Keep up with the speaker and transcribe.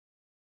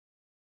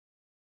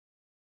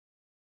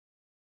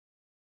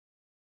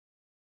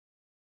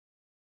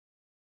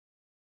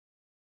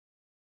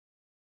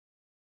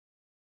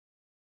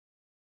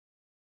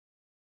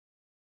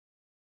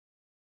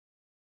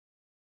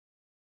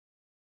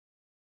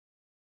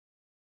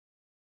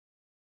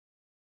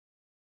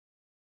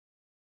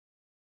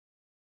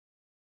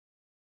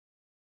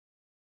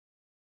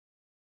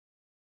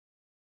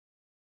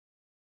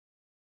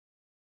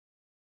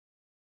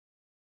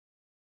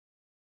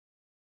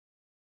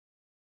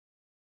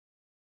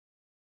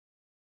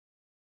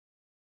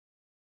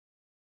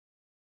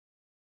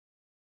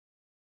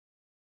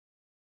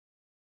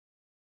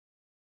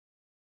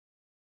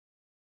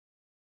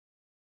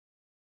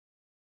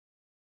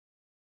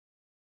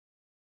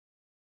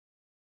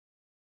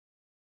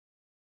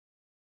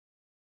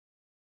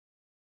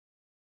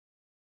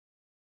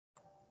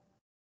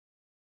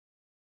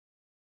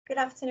Good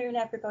afternoon,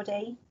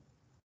 everybody.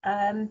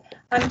 I'm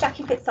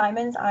Jackie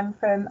Fitzsimons. I'm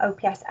from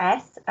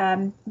OPSS.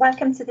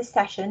 Welcome to this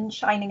session,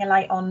 Shining a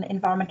Light on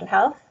Environmental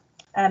Health,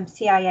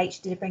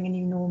 CIEH Delivering a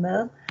New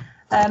Normal.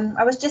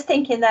 I was just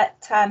thinking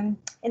that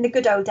in the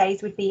good old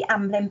days we'd be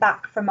ambling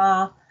back from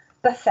our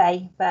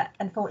buffet, but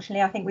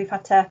unfortunately I think we've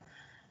had to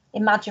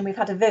imagine we've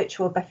had a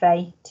virtual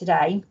buffet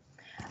today.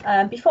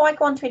 Before I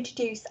go on to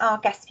introduce our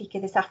guest speaker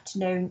this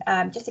afternoon,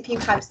 just a few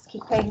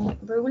housekeeping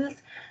rules.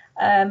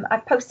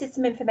 I've posted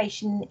some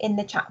information in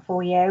the chat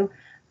for you,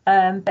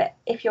 but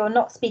if you're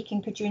not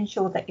speaking, could you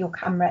ensure that your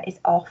camera is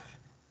off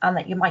and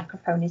that your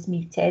microphone is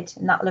muted,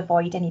 and that'll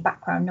avoid any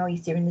background noise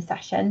during the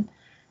session.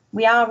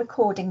 We are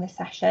recording the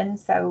session,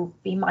 so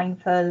be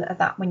mindful of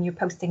that when you're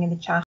posting in the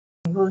chat.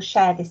 We'll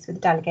share this with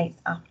the delegates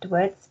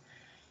afterwards.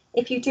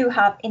 If you do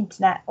have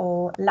internet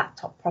or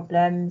laptop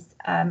problems,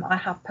 I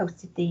have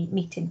posted the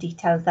meeting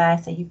details there,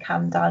 so you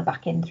can dial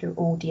back in through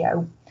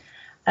audio.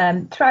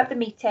 Throughout the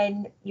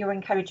meeting, you're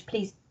encouraged,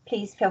 please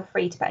feel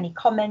free to put any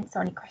comments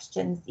or any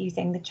questions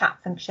using the chat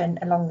function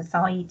along the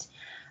side.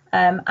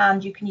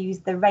 And you can use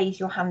the raise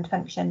your hand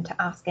function to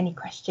ask any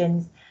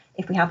questions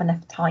if we have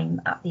enough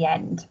time at the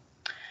end.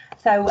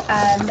 So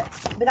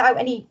without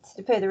any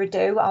further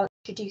ado, I'll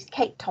introduce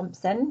Kate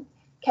Thompson.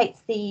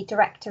 Kate's the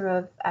director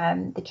of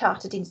the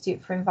Chartered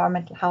Institute for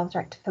Environmental Health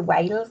Director for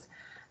Wales,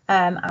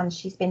 and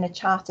she's been a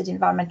chartered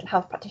environmental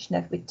health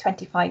practitioner with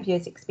 25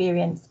 years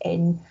experience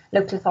in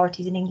local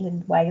authorities in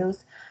England and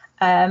Wales.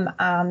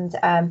 And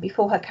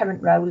before her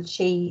current role,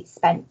 she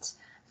spent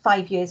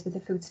 5 years with the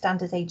Food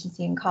Standards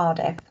Agency in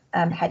Cardiff,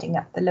 heading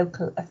up the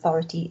local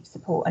authority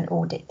support and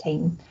audit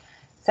team.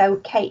 So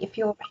Kate, if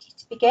you're ready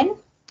to begin.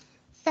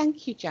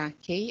 Thank you,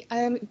 Jackie.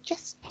 Can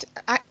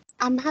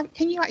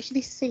you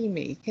actually see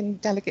me? Can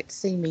delegates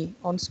see me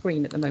on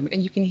screen at the moment?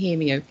 And you can hear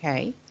me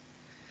okay?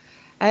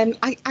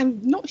 I'm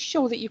not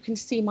sure that you can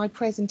see my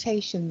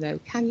presentation though.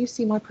 Can you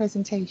see my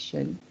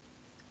presentation?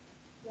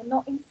 You're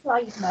not in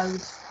slide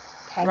mode.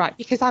 Okay. Right,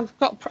 because I've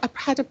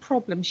had a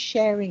problem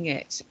sharing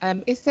it.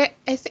 Can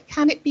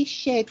it be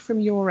shared from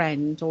your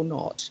end or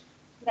not?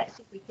 Let's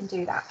see if we can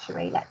do that, shall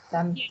we? Let's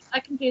Yeah, I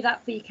can do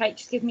that for you, Kate.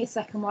 Just give me a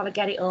second while I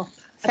get it up.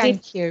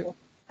 Thank you.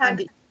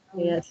 Thanks.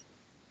 Weird.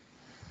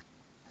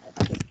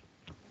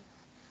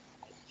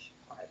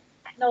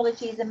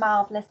 Technology is a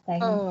marvellous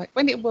thing. Oh,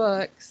 when it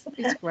works,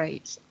 it's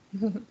great.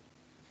 Can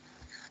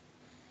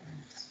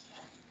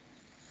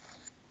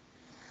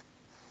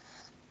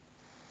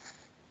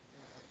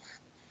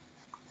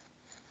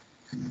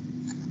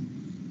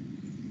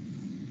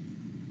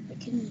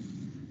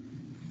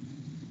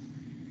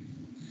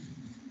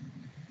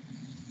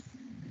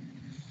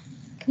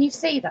you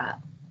see that?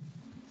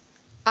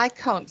 I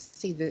can't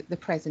see the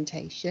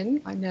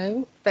presentation, I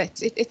know,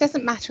 but it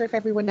doesn't matter if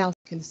everyone else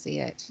can see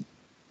it.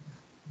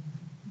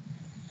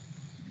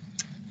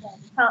 Yeah,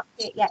 we can't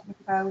see it yet, Miss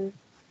Rose.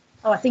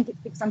 Oh, I think it's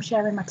because I'm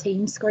sharing my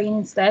team screen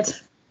instead.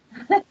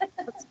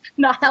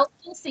 Not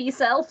helpful. See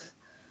yourself.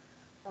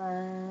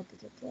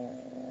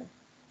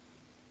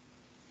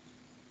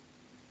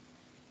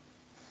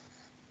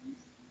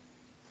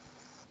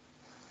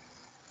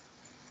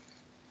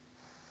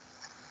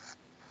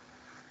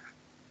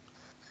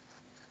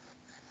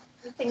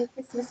 We sing a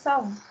Christmas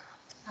song.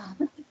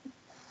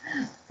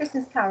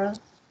 Christmas carol.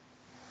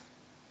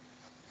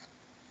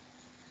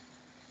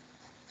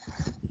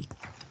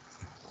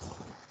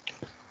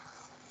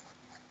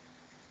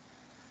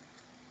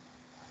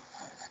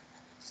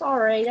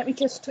 Sorry, let me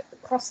just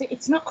cross it.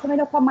 It's not coming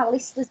up on my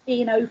list as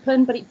being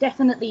open, but it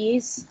definitely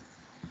is.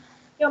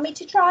 You want me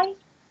to try?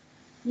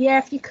 Yeah,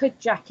 if you could,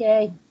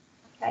 Jackie.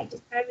 Okay,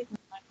 just bear with me.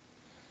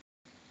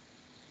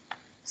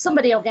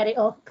 Somebody will get it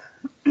up.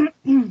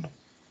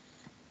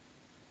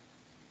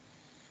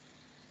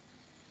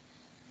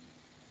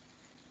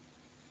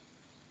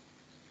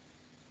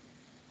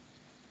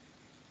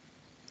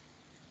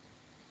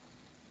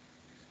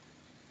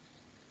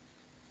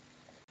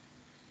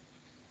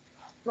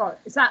 Right,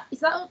 is that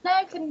up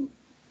there?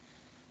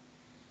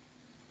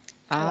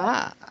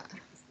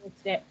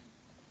 It.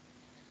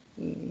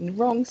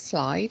 Wrong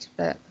slide,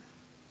 but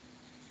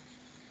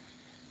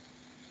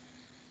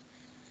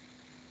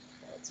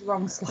It's the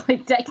wrong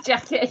slide deck,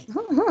 Jackie.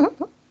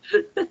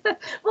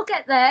 We'll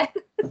get there.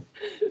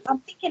 I'm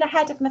thinking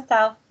ahead of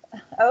myself.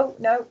 Oh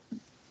no.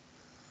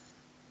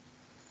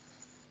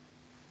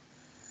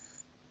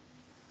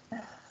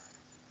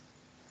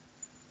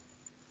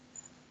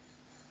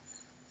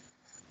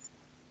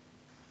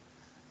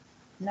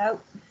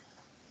 No.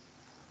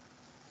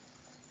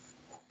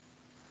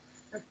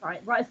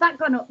 Right, has that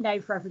gone up now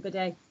for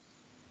everybody?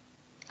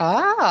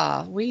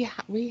 We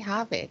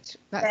have it.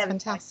 That's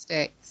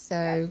fantastic.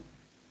 So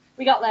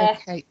we got there.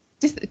 Okay.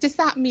 Does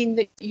that mean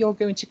that you're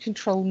going to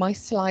control my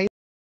slides?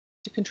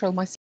 To control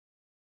my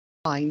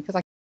slide,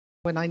 because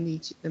when I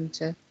need them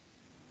to.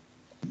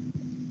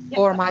 Yep.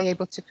 Or am I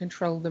able to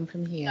control them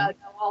from here? No,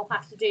 I'll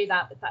have to do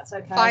that if that's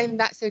okay. Fine,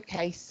 that's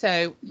okay.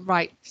 So,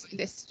 right,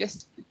 let's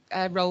just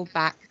roll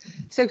back.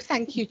 So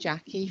thank you,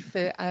 Jackie,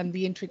 for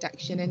the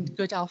introduction, and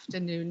good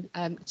afternoon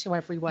to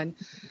everyone.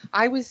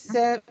 I was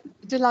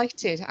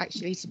delighted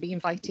actually to be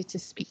invited to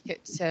speak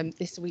at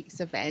this week's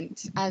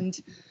event. And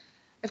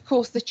of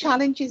course, the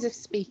challenges of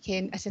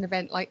speaking at an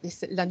event like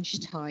this at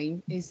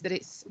lunchtime is that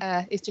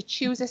is to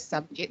choose a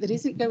subject that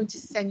isn't going to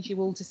send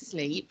you all to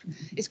sleep,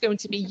 is going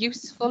to be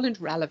useful and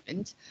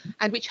relevant,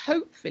 and which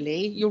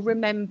hopefully you'll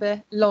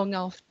remember long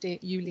after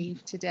you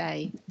leave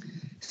today.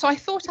 So I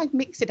thought I'd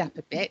mix it up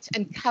a bit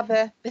and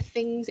cover the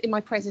things in my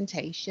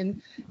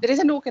presentation that as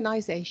an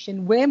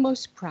organisation we're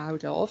most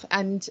proud of,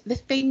 and the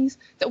things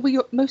that we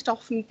most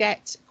often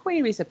get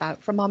queries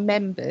about from our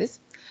members,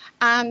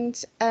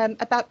 and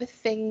about the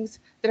things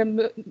that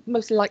are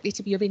most likely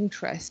to be of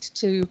interest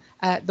to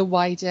the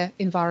wider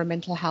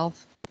environmental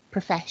health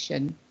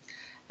profession.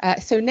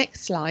 So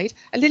next slide,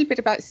 a little bit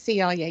about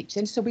CIEH.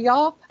 And so we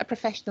are a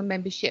professional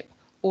membership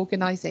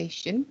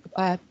organisation,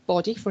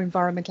 body for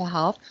environmental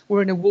health.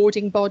 We're an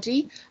awarding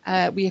body.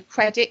 We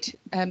accredit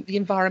the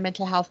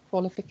environmental health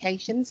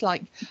qualifications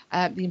like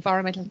the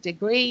environmental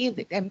degree,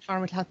 the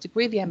environmental health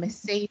degree, the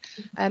MSc,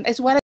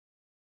 as well as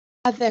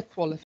other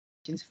qualifications.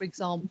 For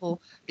example,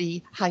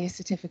 the higher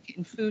certificate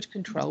in food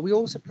control. We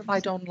also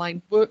provide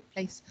online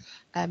workplace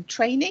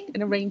training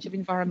and a range of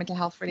environmental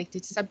health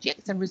related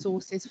subjects and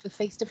resources for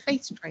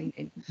face-to-face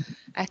training.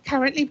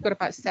 Currently, we've got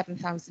about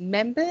 7,000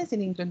 members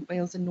in England,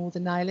 Wales and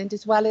Northern Ireland,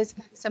 as well as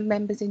some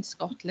members in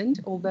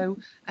Scotland, although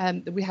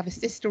we have a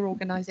sister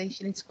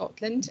organisation in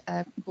Scotland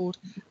called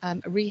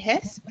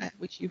CIEH,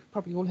 which you've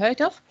probably all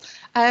heard of.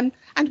 And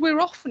we're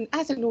often,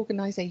 as an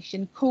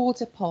organisation,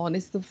 called upon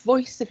as the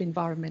voice of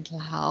environmental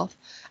health.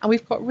 And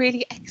we've got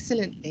really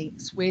excellent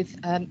links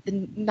with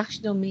the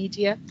national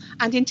media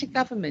and into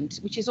government,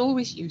 which is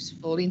always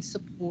useful in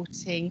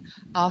supporting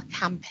our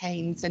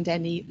campaigns and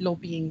any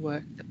lobbying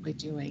work that we're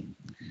doing.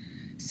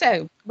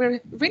 So we're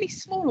a really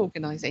small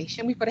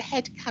organisation. We've got a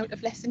head count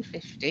of less than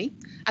 50,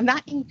 and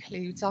that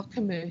includes our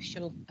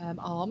commercial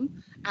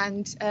arm,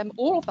 and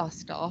all of our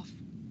staff,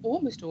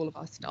 almost all of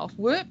our staff,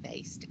 were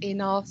based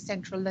in our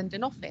central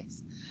London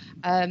office.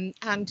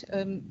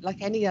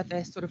 Like any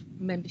other sort of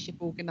membership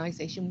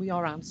organisation, we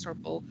are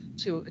answerable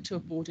to a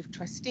board of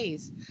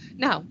trustees.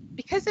 Now,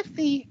 because of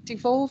the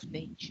devolved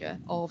nature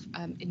of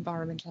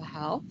environmental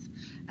health,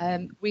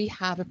 we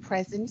have a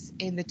presence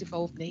in the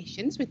devolved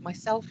nations with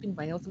myself in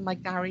Wales and my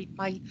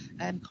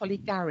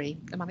colleague Gary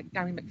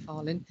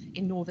McFarlane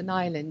in Northern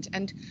Ireland.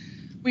 And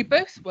we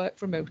both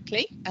work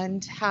remotely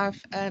and have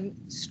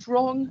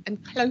strong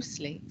and close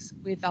links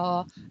with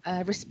our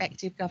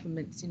respective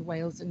governments in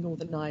Wales and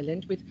Northern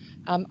Ireland, with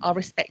our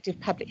respective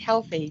public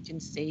health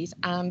agencies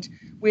and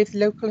with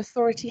local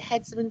authority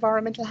heads of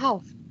environmental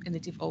health in the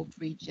devolved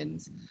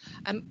regions.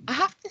 I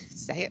have to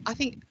say, I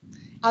think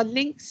our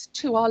links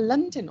to our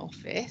London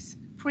office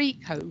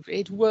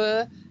pre-COVID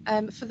were,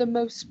 for the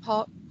most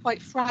part,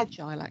 quite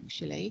fragile,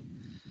 actually.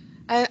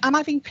 And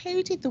I've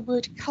included the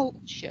word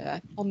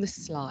culture on the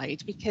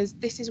slide because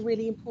this is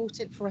really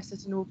important for us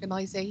as an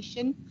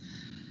organisation.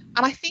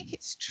 And I think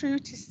it's true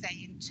to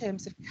say in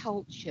terms of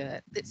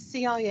culture that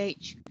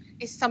CIEH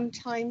is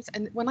sometimes,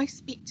 and when I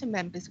speak to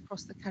members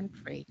across the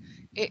country,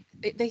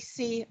 they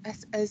see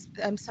us as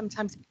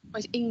sometimes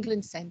quite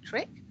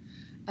England-centric.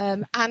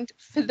 And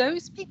for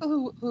those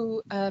people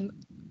who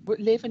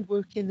live and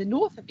work in the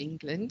north of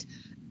England,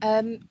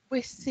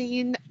 we're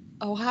seen,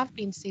 or have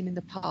been seen in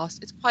the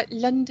past, as quite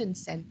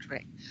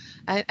London-centric.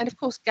 And of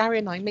course, Gary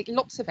and I make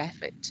lots of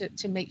effort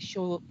to make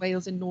sure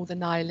Wales and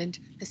Northern Ireland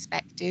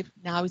perspective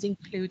now is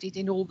included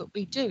in all that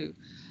we do.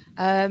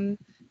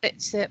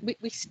 But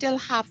we still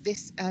have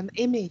this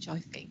image, I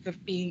think,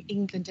 of being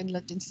England and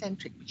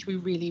London-centric, which we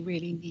really,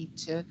 really need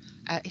to,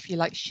 if you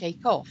like,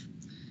 shake off.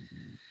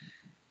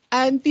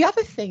 And the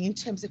other thing in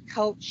terms of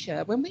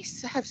culture, when we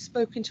have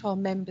spoken to our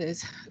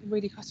members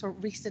really sort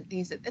of recently,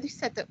 is that they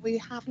said that we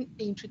haven't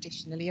been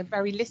traditionally a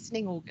very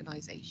listening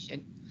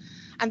organisation,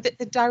 and that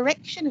the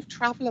direction of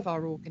travel of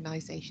our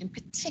organisation,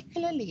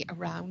 particularly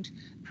around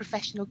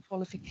professional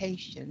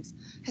qualifications,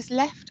 has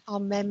left our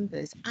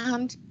members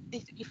and,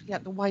 if you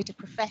like, the wider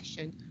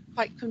profession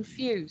quite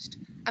confused,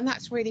 and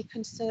that's really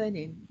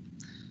concerning.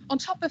 On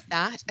top of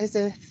that, as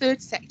a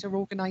third sector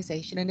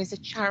organisation and as a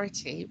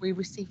charity, we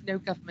receive no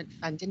government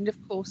funding. And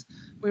of course,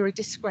 we're a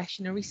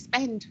discretionary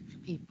spend for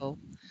people.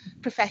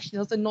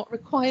 Professionals are not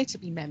required to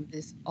be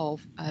members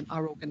of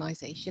our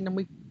organisation, and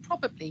we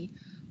probably,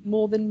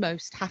 more than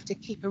most, have to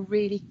keep a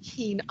really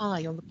keen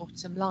eye on the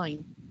bottom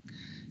line.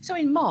 So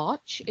in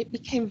March, it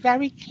became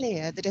very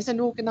clear that as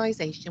an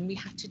organisation, we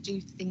had to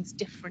do things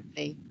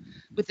differently,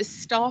 with the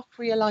stark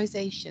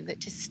realisation that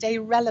to stay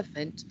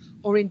relevant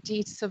or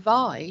indeed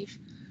survive,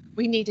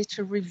 we needed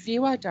to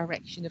review our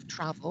direction of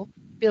travel,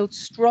 build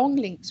strong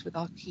links with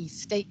our key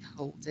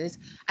stakeholders,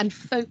 and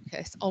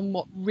focus on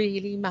what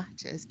really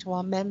matters to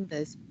our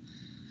members.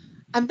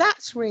 And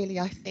that's really,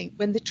 I think,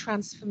 when the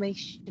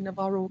transformation of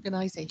our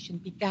organisation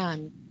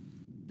began.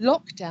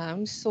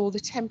 Lockdown saw the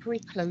temporary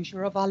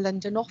closure of our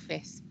London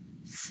office.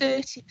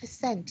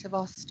 30% of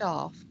our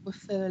staff were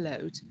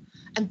furloughed,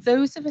 and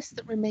those of us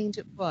that remained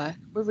at work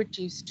were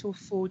reduced to a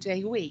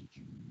 4-day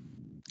week.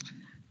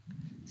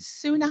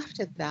 Soon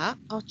after that,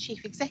 our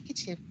chief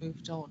executive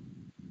moved on,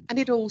 and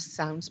it all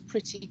sounds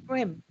pretty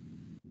grim.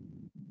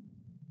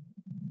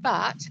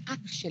 But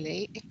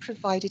actually, it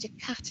provided a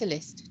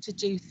catalyst to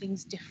do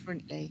things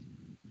differently.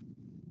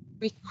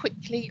 We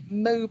quickly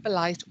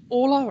mobilised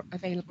all our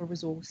available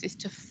resources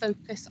to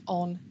focus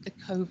on the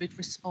COVID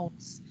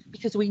response,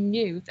 because we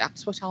knew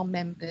that's what our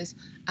members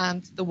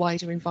and the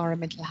wider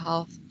environmental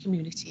health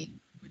community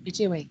would be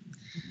doing.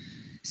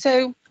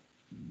 So,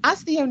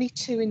 as the only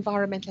 2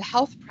 environmental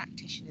health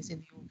practitioners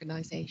in the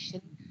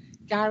organisation,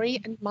 Gary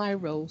and my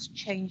roles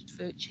changed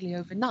virtually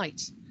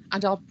overnight,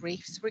 and our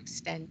briefs were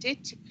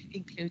extended to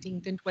include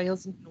England,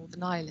 Wales and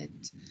Northern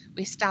Ireland.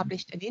 We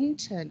established an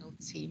internal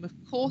team of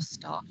core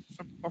staff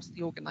from across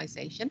the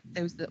organisation,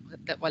 those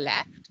that were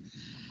left,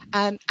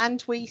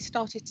 and we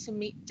started to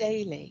meet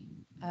daily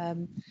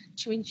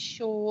to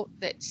ensure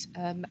that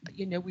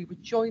we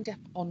were joined up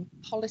on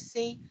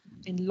policy,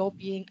 in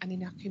lobbying and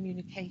in our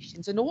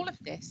communications, and all of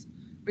this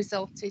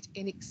resulted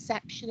in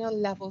exceptional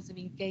levels of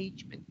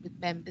engagement with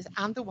members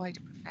and the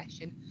wider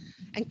profession,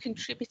 and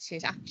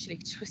contributed actually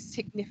to a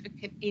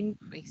significant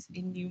increase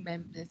in new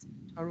members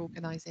to our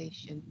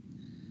organisation.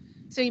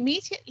 So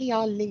immediately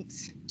our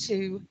links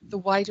to the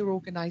wider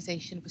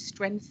organisation were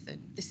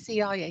strengthened. The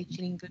CIEH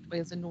in England,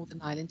 Wales and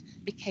Northern Ireland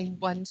became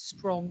one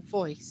strong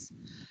voice.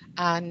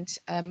 And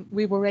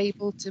we were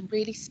able to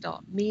really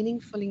start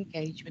meaningful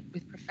engagement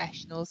with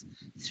professionals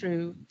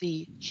through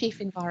the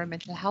Chief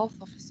Environmental Health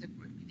Officer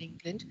group in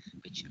England,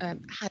 which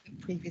hadn't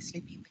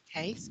previously been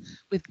the case,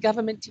 with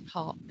government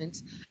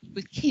departments,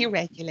 with key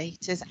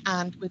regulators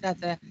and with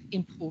other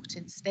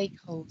important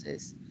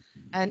stakeholders.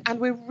 And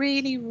we're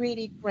really,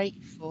 really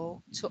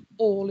grateful to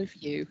all of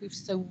you who've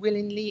so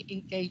willingly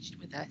engaged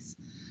with us.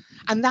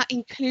 And that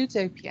includes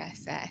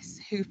OPSS,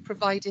 who've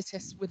provided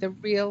us with a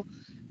real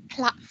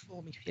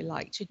platform, if you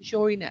like, to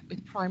join up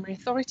with primary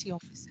authority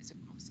officers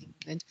across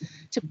England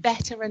to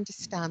better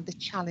understand the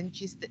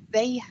challenges that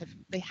they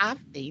have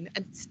been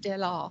and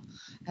still are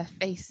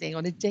facing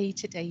on a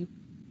day-to-day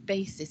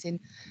basis in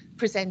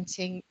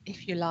presenting,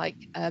 if you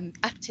like,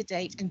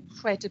 up-to-date and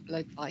credible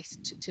advice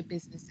to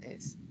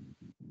businesses.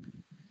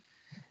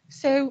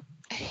 So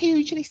a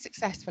hugely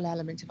successful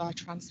element of our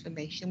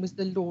transformation was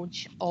the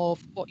launch of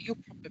what you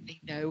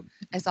probably know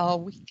as our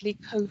weekly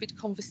COVID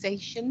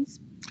conversations.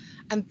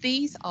 And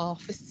these are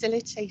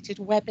facilitated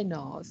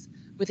webinars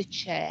with a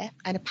chair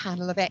and a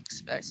panel of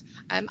experts.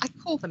 I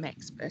call them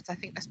experts. I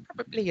think that's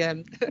probably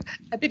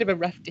a bit of a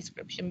rough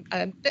description.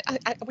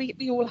 But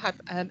we all have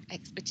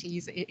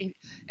expertise.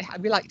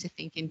 We like to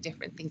think in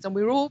different things, and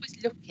we're always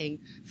looking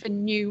for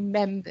new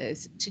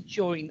members to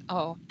join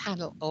our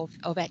panel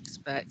of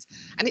experts.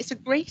 And it's a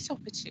great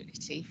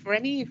opportunity for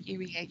any of you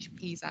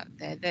EHPs out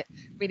there that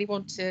really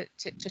want to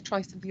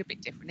try something a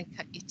bit different and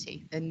cut your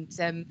teeth. And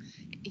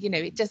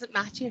it doesn't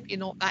matter if you're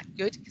not that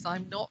good, because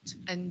I'm not.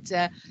 And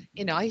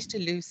I used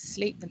to lose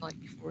sleep the night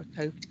before a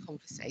COVID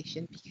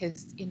conversation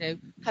because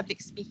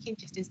public speaking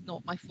just is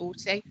not my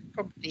forte,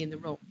 probably in the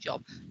wrong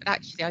job. But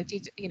actually I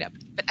did,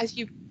 but as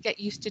you get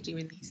used to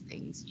doing these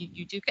things,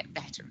 you do get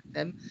better at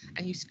them,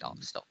 and you stop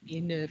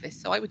being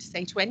nervous. So I would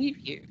say to any of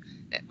you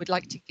that would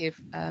like to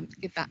give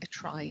that a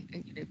try,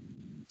 and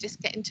just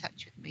get in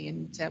touch with me,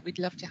 and we'd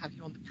love to have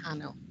you on the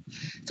panel.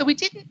 So we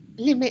didn't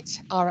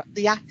limit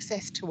the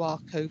access to our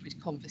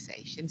COVID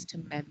conversations to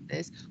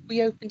members.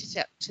 We opened it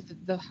up to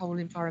the whole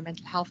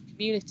environmental health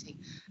community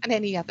and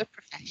any other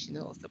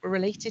professionals that were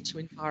related to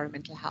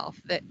environmental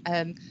health that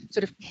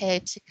sort of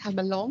cared to come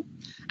along.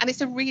 And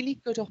it's a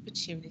really good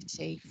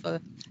opportunity for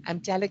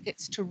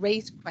delegates to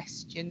raise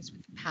questions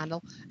with the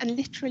panel and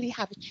literally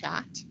have a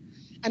chat.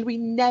 And we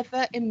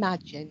never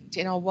imagined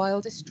in our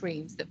wildest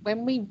dreams that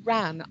when we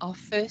ran our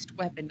first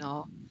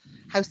webinar,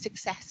 how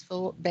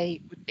successful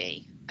they would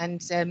be.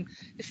 And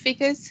the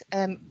figures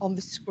on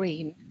the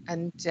screen,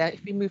 and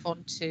if we move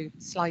on to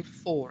slide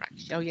 4,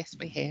 actually, oh yes,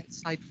 we're here,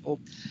 slide 4.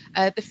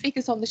 The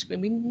figures on the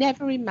screen, we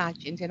never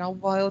imagined in our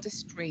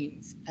wildest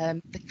dreams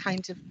the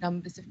kind of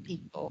numbers of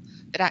people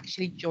that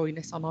actually join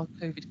us on our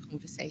COVID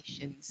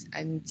conversations.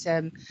 And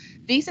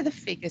these are the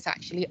figures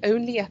actually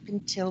only up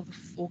until the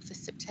 4th of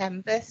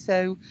September.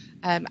 So,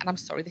 and I'm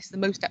sorry, this is the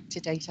most up to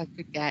date I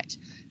could get.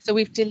 So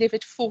we had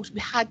delivered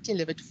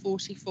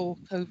 44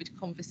 COVID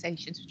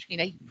conversations between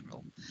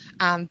April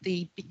and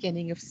the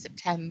beginning of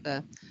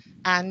September.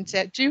 And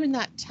during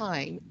that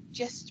time,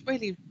 just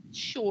really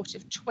short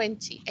of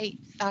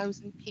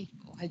 28,000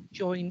 people had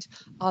joined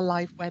our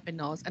live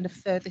webinars, and a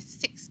further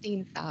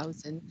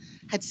 16,000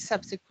 had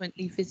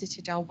subsequently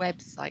visited our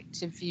website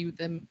to view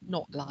them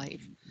not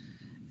live.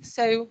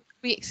 So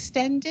we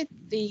extended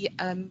the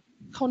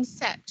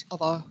concept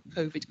of our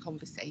COVID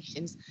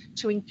conversations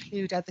to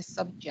include other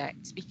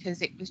subjects,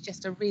 because it was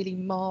just a really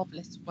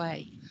marvellous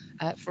way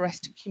for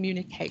us to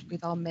communicate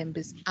with our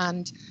members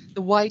and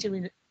the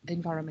wider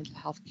environmental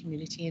health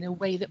community in a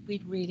way that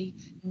we'd really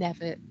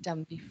never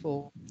done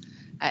before.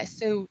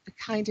 So the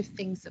kind of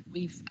things that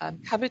we've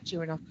covered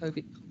during our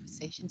COVID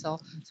conversations are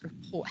sort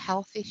of port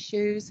health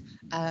issues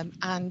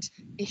and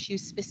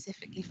issues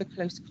specifically for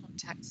close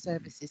contact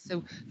services.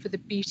 So for the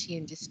beauty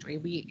industry,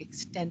 we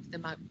extend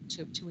them out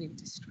to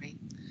industry.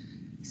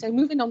 So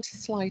moving on to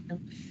slide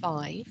number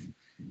 5.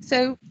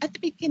 So at the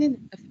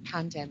beginning of the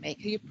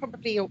pandemic, you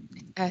probably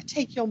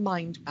take your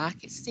mind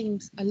back. It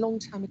seems a long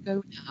time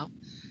ago now,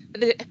 but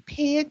there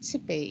appeared to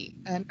be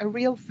a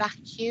real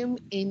vacuum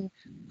in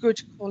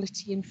good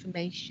quality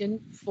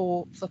information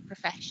for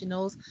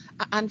professionals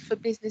and for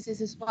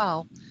businesses as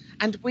well.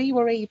 And we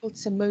were able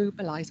to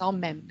mobilise our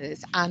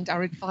members and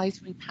our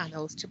advisory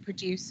panels to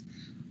produce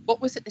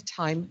what was at the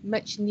time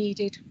much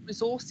needed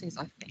resources,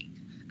 I think.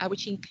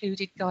 Which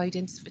included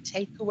guidance for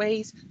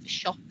takeaways, for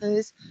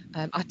shoppers.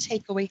 Our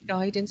takeaway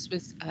guidance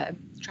was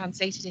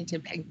translated into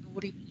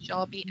Bengali,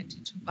 Punjabi and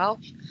into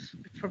Welsh.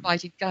 We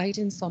provided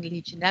guidance on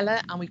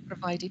Legionella, and we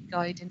provided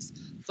guidance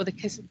for the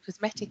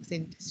cosmetics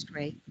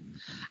industry.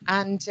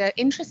 And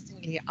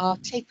interestingly, our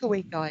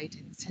takeaway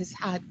guidance has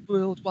had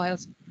worldwide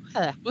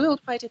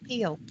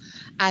appeal.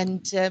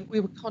 And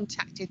we were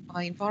contacted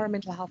by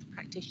environmental health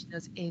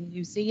practitioners in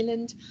New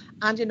Zealand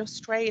and in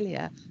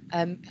Australia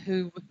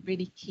who were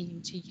really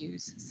keen to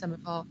use some of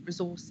our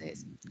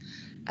resources,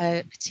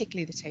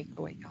 particularly the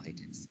takeaway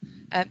guidance.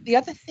 The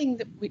other thing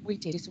that we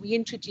did is we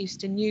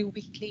introduced a new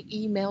weekly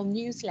email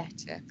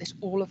newsletter that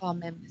all of our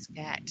members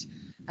get.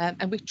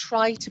 And we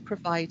try to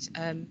provide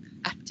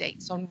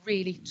updates on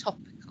really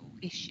topical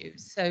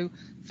issues. So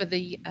for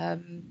the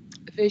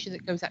version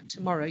that goes out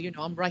tomorrow,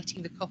 I'm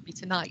writing the copy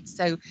tonight,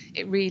 so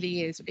it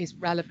really is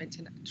relevant,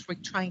 and we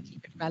try and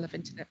keep it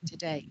relevant and up to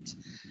date.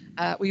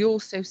 We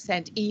also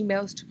sent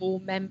emails to all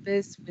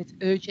members with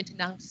urgent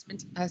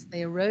announcements as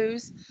they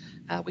arose.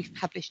 We've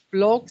published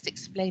blogs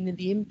explaining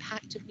the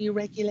impact of new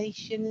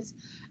regulations,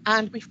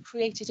 and we've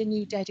created a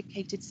new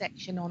dedicated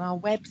section on our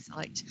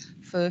website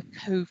for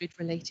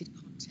COVID-related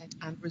content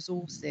and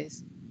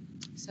resources.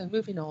 So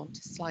moving on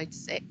to slide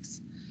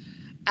 6.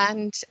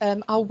 And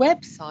our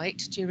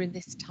website during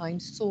this time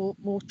saw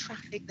more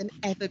traffic than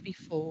ever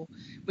before,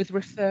 with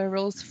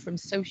referrals from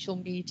social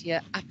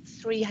media up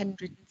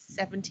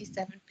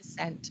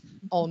 377%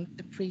 on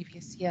the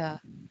previous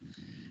year.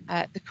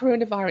 The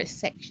coronavirus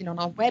section on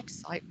our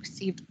website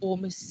received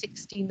almost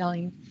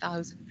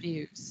 69,000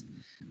 views,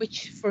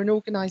 which for an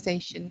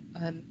organisation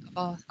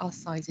of our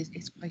sizes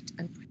is quite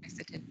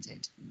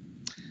unprecedented.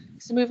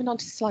 So moving on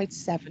to slide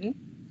 7.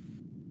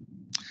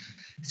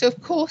 So,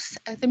 of course,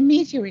 the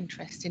media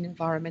interest in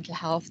environmental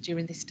health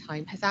during this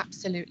time has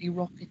absolutely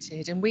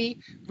rocketed, and we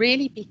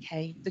really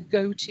became the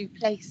go-to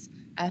place,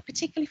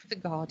 particularly for The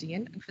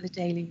Guardian and for the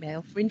Daily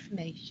Mail, for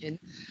information.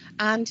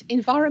 And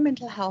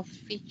environmental health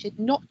featured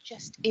not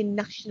just in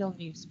national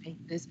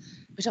newspapers,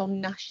 but on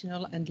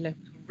national and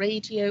local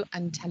radio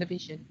and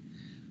television.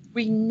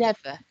 We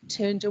never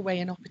turned away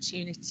an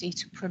opportunity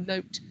to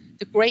promote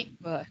the great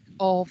work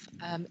of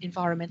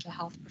environmental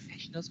health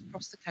professionals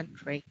across the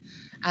country.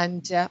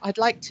 And I'd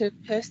like to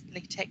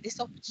personally take this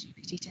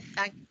opportunity to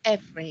thank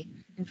every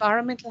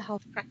environmental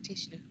health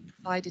practitioner who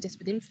provided us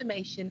with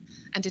information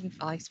and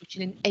advice which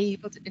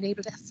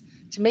enabled us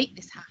to make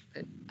this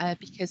happen,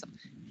 because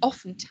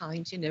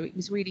oftentimes, it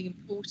was really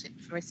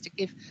important for us to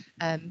give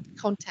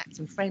contacts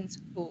and friends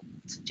a call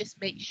to just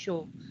make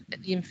sure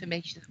that the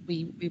information that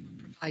we were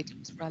provided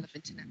was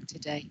relevant and up to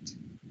date.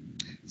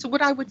 So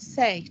what I would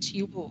say to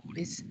you all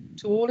is,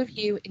 to all of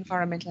you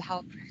environmental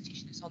health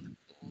practitioners on the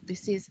call,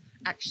 this is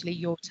actually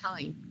your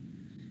time.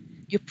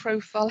 Your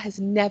profile has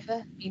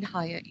never been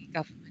higher in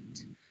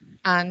government.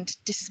 And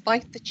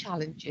despite the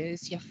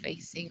challenges you're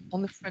facing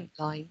on the front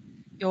line,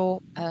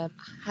 your,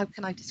 how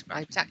can I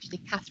describe it? Actually,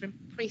 Catherine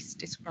Priest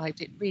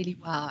described it really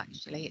well,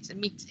 actually. It's a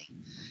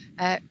meeting.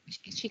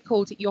 She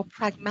called it your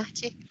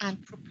pragmatic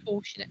and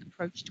proportionate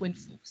approach to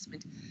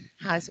enforcement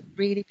has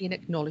really been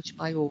acknowledged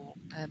by all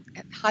at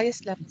the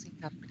highest levels in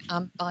government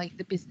and by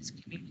the business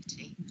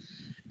community.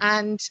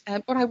 And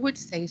what I would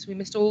say is we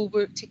must all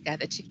work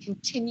together to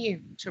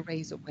continue to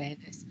raise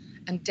awareness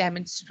and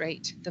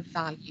demonstrate the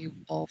value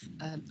of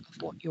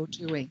what you're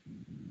doing.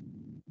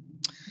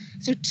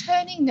 So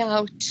turning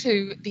now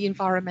to the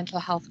environmental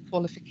health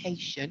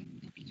qualification,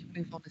 if we can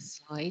move on a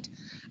slide,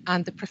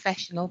 and the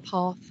professional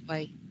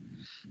pathway.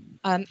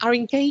 Our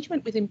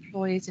engagement with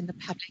employers in the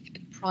public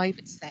and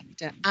private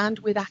sector and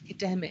with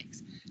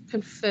academics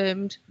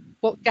confirmed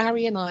what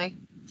Gary and I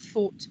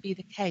thought to be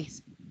the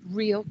case: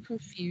 real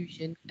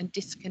confusion and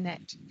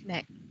discontent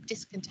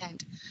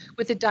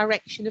with the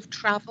direction of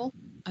travel.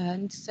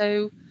 And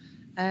so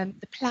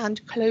the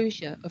planned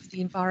closure of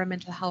the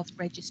Environmental Health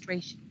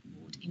Registration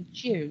Board in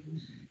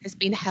June has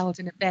been held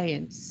in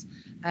abeyance.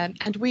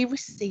 And we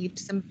received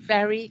some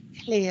very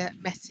clear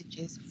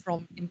messages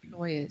from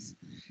employers.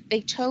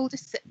 They told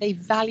us that they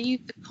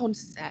valued the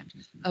concept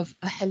of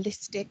a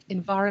holistic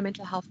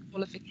environmental health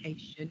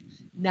qualification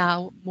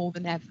now more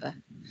than ever.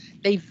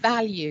 They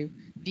value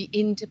the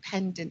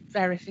independent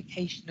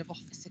verification of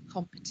officer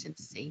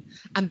competency,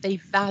 and they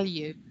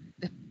value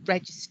the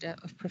register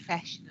of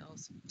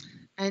professionals.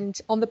 And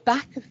on the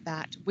back of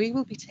that, we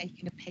will be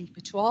taking a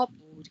paper to our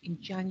board in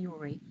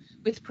January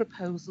with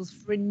proposals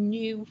for a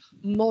new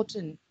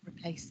modern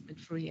replacement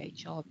for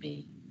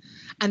EHRB.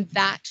 And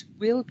that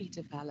will be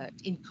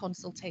developed in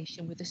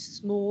consultation with a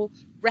small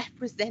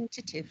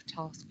representative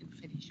task and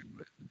finish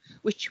group,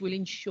 which will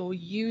ensure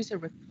user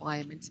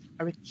requirements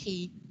are a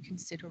key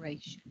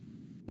consideration.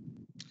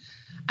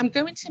 I'm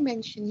going to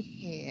mention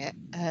here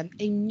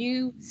a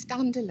new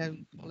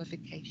standalone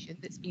qualification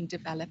that's been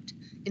developed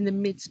in the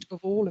midst of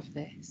all of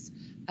this.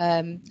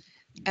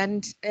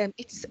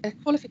 It's a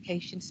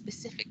qualification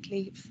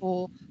specifically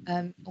for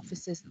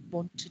officers that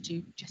want to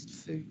do just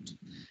food.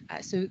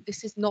 So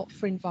this is not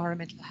for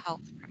environmental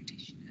health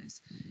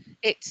practitioners.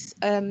 It's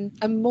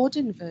a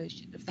modern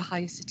version of the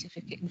higher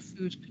certificate in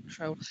food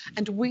control,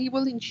 and we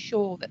will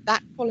ensure that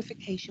that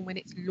qualification, when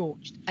it's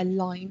launched,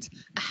 aligns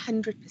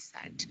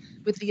 100%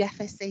 with the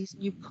FSA's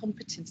new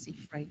competency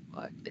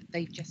framework that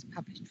they've just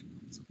published for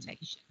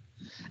consultation.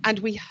 And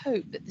we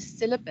hope that the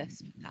syllabus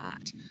for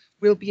that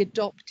will be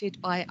adopted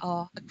by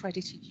our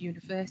accredited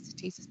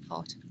universities as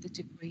part of the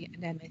degree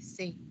and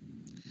MSc.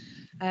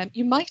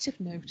 You might have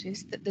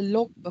noticed that the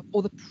logbook,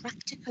 or the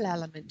practical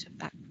element of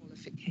that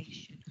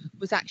qualification,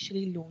 was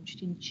actually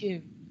launched in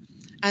June.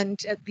 And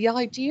the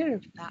idea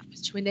of that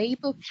was to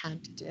enable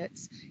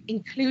candidates,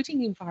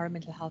 including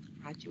environmental health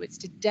graduates,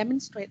 to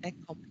demonstrate their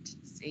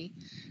competency,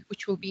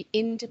 which will be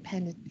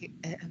independently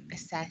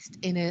assessed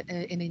in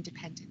an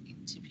independent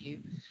interview.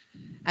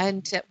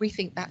 And we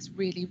think that's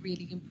really,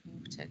 really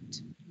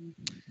important.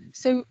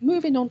 So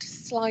moving on to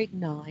slide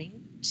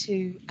 9,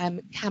 to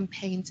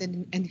campaigns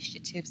and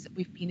initiatives that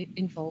we've been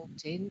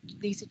involved in.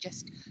 These are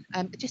just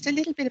a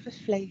little bit of a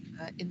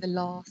flavour in the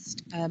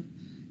last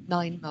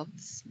 9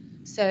 months.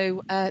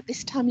 So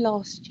this time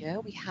last year,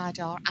 we had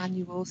our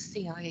annual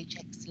CIEH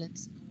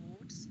Excellence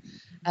Awards.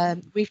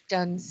 We've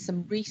done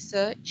some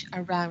research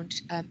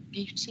around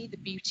beauty, the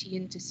beauty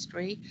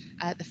industry,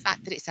 the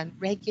fact that it's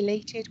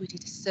unregulated. We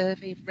did a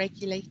survey of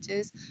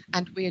regulators,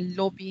 and we're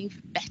lobbying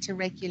for better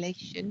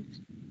regulation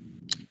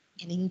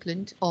in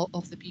England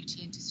of the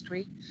beauty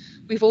industry.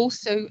 We've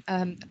also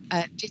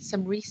did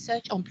some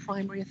research on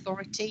primary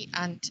authority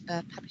and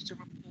published a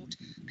report,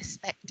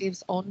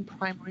 Perspectives on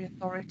Primary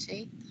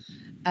Authority.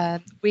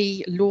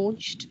 We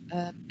launched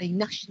a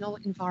national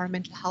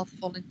environmental health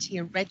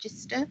volunteer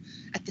register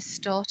at the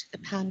start of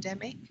the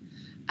pandemic,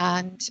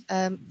 and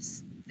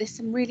there's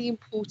some really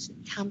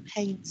important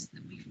campaigns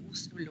that we've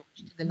also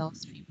launched in the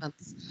last few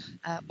months.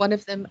 One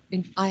of them,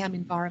 I Am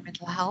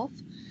Environmental Health,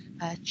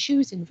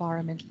 Choose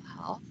Environmental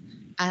Health,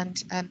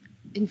 and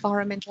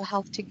Environmental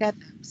Health Together.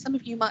 Some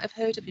of you might have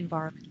heard of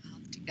Environmental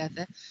Health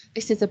Together.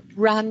 This is a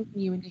brand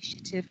new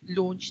initiative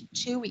launched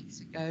 2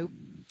 weeks ago.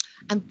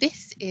 And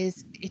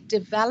it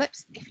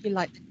develops, if you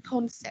like, the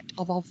concept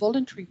of our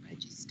voluntary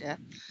register.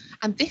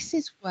 And this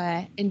is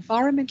where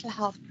environmental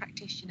health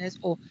practitioners,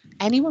 or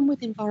anyone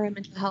with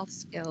environmental health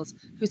skills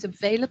who's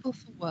available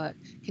for work,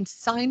 can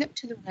sign up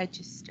to the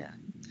register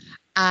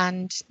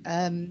and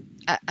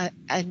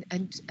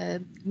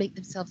make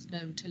themselves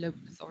known to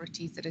local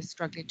authorities that are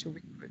struggling to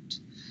recruit.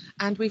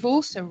 And we've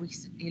also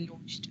recently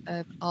launched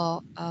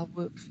our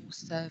workforce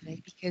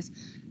survey, because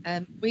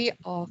we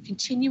are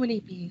continually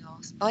being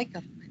asked by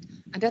government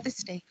and other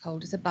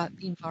stakeholders about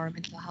the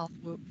environmental health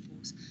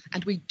workforce,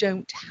 and we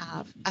don't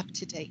have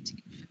up-to-date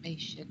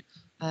information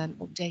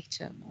or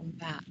data on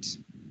that.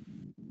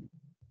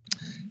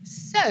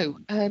 So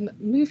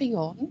moving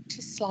on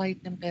to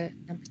slide number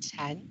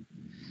 10.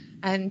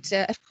 And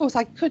of course,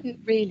 I couldn't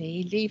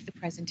really leave the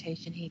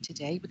presentation here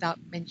today without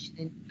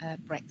mentioning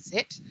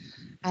Brexit.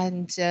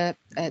 And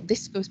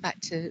this goes back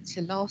to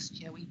last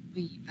year.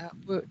 We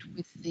worked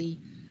with the,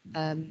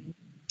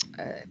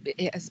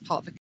 as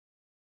part of a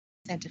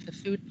Centre for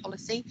Food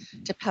Policy,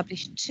 to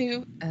publish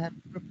 2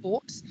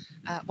 reports.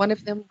 One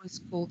of them was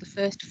called The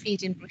First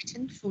Feed in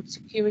Britain, Food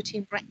Security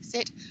and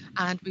Brexit,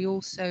 and we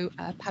also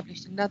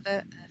published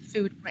another,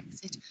 Food,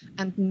 Brexit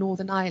and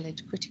Northern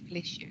Ireland, Critical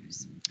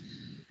Issues.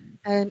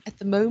 At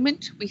the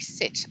moment, we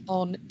sit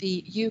on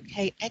the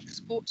UK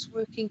Exports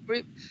Working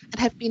Group and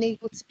have been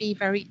able to be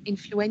very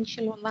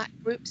influential on that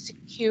group,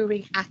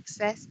 securing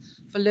access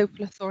for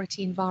local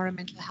authority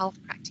environmental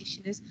health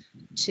practitioners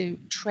to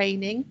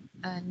training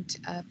and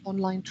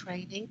online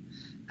training.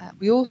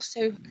 We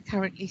also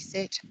currently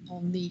sit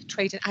on the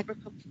Trade and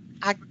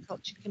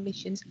Agriculture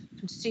Commission's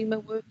Consumer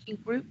Working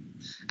Group,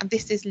 and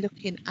this is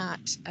looking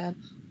at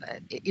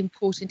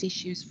important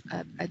issues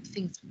and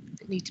things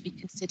that need to be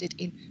considered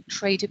in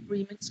trade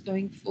agreements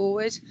going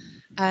forward.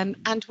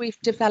 And we've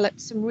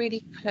developed some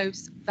really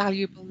close,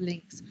 valuable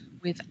links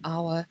with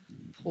our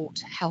Port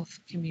Health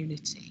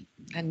community.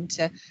 And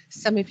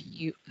some of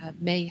you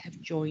may have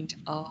joined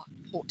our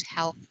Port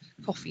Health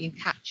coffee and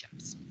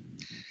catch-ups.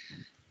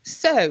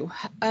 So,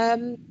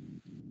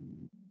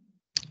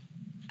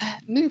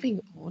 moving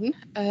on,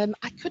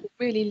 I couldn't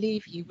really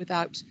leave you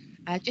without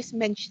just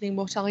mentioning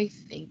what I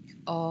think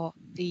are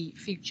the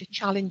future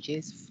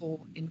challenges for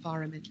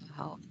environmental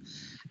health.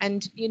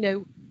 And, you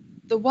know,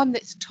 the one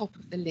that's top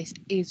of the list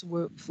is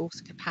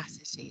workforce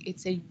capacity.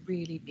 It's a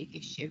really big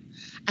issue.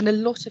 And a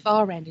lot of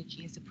our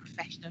energy as a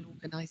professional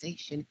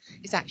organisation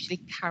is actually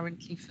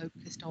currently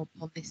focused on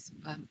this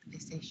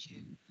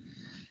issue.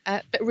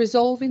 But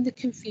resolving the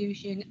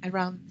confusion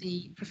around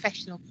the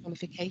professional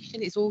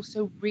qualification is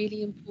also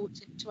really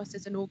important to us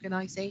as an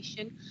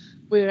organisation.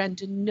 We're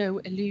under no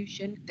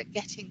illusion that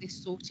getting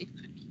this sorted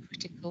could be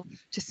critical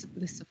to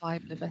the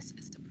survival of us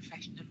as a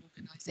professional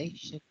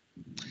organisation.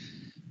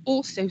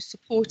 Also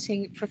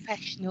supporting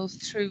professionals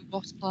through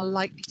what are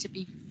likely to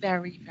be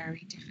very,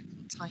 very difficult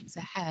times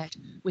ahead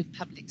with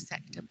public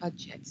sector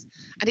budgets.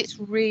 And it's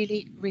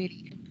really,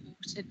 really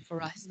important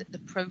for us that the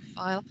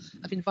profile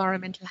of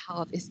environmental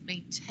health is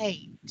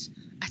maintained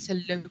at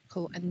a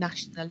local and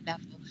national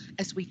level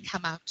as we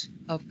come out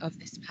of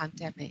this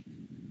pandemic.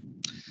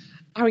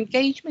 Our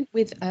engagement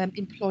with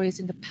employers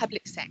in the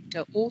public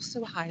sector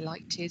also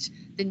highlighted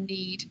the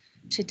need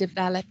to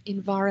develop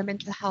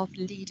environmental health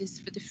leaders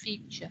for the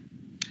future.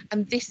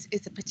 And this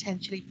is a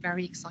potentially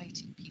very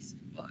exciting piece of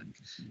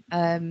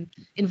work.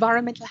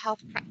 Environmental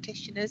health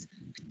practitioners,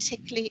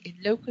 particularly in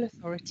local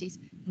authorities,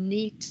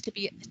 need to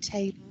be at the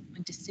table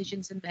when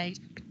decisions are made,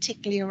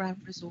 particularly around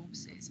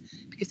resources.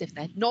 Because if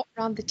they're not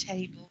around the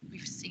table,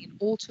 we've seen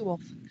all too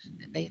often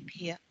that they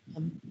appear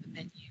on the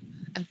menu,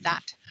 and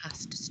that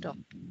has to stop.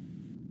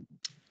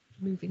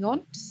 Moving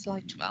on to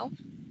slide 12.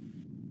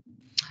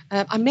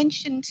 I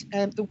mentioned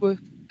the work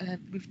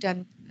we've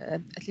done a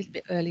little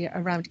bit earlier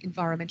around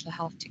environmental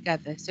health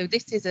together. So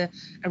this is a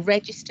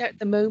register at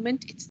the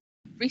moment. It's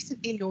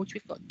recently launched.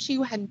 We've got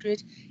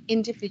 200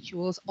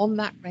 individuals on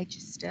that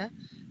register.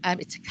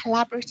 It's a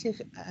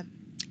collaborative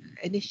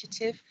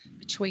initiative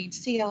between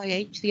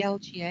CIEH, the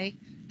LGA,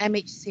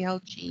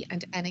 MHCLG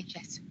and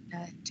NHS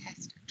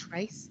Test and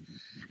Trace.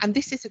 And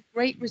this is a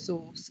great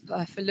resource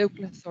for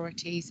local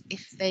authorities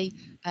if they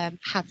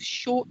have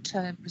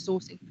short-term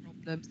resourcing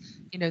problems.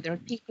 You know, there are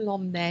people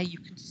on there, you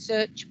can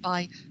search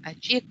by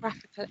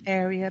geographical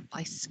area,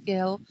 by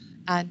skill,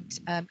 and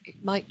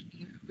it might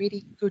be a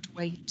really good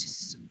way to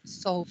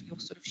solve your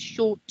sort of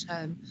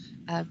short-term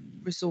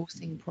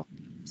resourcing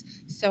problems.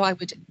 So I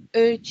would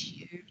urge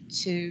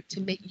you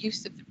to make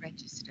use of the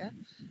register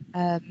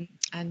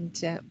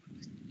and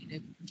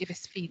give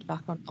us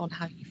feedback on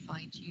how you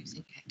find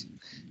using it.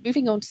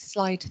 Moving on to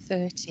slide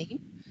 13.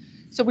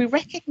 So we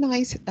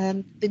recognise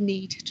the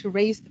need to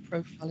raise the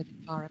profile of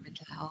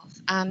environmental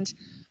health, and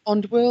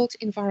on World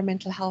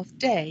Environmental Health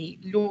Day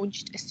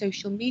launched a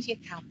social media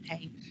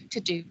campaign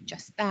to do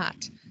just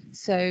that.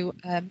 So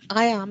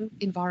I Am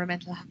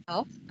Environmental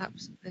Health, that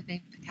was the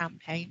name of the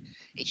campaign.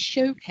 It's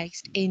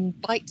showcased in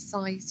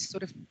bite-sized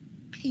sort of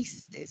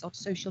pieces on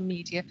social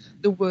media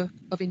the work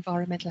of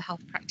environmental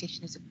health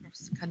practitioners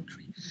across the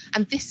country,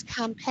 and this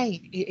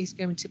campaign is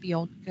going to be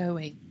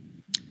ongoing.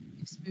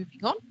 Just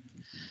moving on.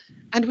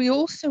 And we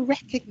also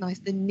recognise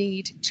the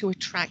need to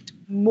attract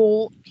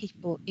more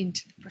people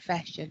into the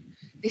profession.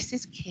 This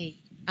is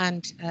key,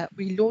 and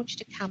we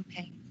launched a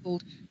campaign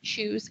called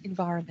Choose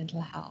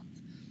Environmental Health.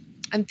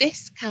 And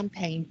this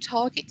campaign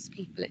targets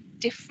people at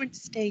different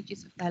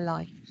stages of their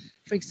life.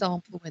 For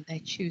example, when they're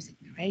choosing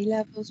their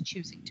A-levels,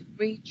 choosing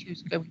degree,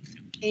 going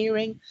through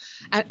clearing,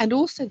 and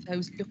also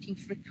those looking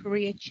for a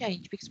career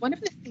change. Because one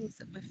of the things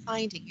that we're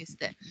finding is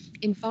that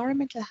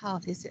environmental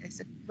health is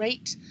a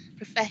great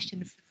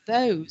profession for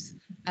those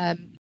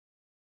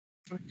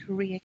for a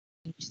career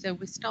change. So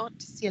we're starting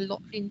to see a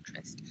lot of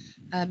interest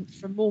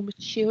from more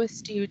mature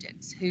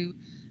students who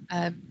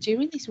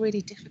during these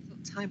really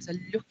difficult times are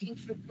looking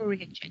for a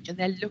career change, and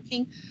they're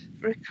looking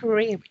for a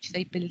career which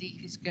they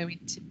believe is going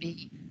to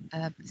be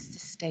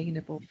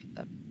sustainable for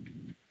them.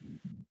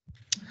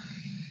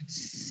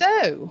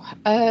 So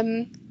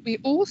we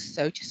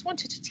also just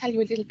wanted to tell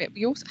you a little bit,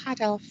 we also had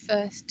our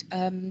first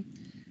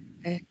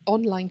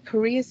online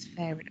careers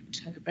fair in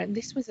October, and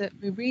this was a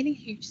really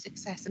huge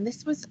success, and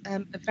this was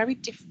a very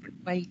different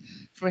way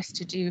for us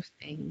to do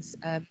things.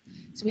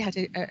 So we had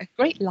a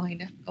great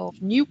lineup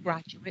of new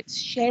graduates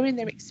sharing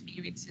their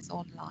experiences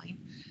online,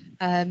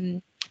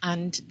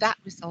 and that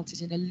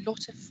resulted in a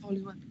lot of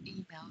follow-up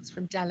emails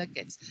from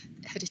delegates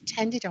that had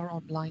attended our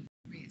online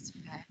careers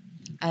fair.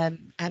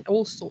 And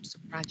all sorts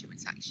of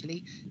graduates,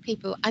 actually,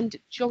 people and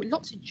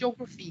lots of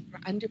geography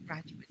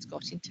undergraduates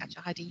got in touch.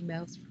 I had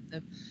emails from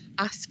them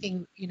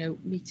asking,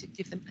 me to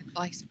give them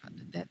advice about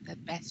the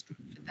best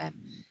route for them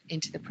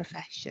into the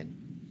profession.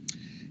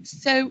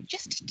 So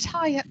just to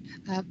tie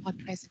up my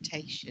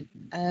presentation,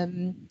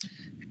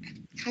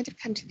 kind of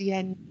come to the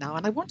end now,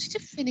 and I wanted to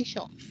finish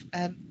off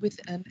with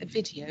a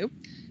video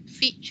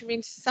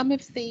featuring some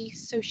of the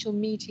social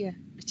media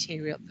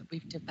material that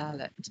we've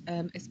developed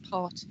as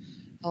part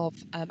of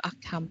our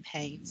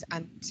campaigns,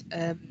 and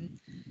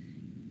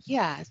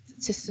yeah,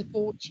 to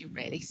support you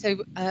really.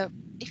 So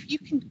if you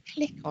can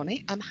click on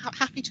it, I'm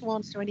happy to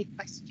answer any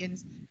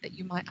questions that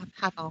you might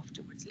have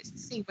afterwards.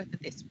 Let's see whether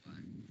this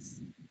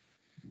works.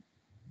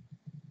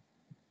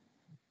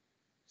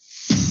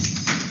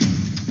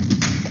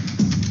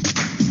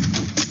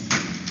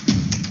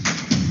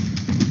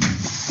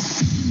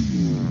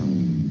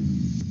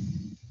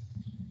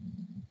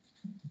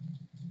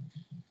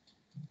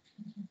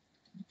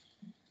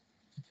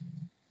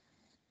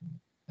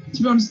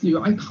 To be honest with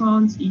you, I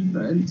can't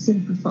even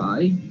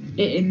simplify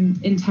it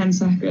in 10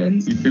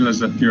 seconds. You feel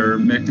as if you're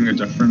making a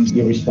difference.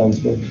 You're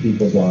responsible for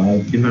people's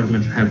lives.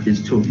 Environmental health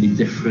is totally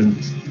different.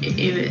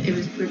 It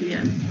was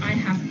brilliant. I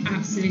have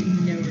absolutely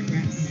no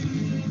regrets.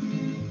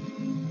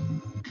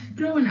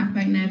 Growing up,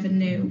 I never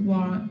knew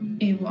what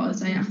it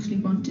was I actually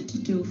wanted to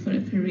do for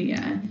a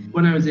career.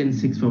 When I was in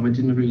sixth form, I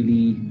didn't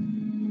really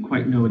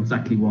quite know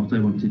exactly what I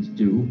wanted to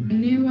do. I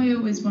knew I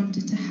always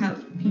wanted to help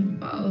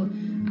people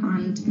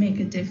and make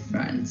a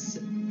difference.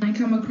 I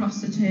come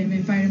across the term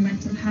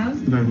environmental health.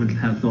 Environmental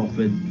health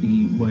offered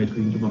the wide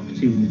range of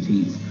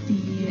opportunities.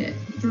 The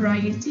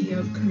variety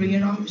of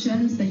career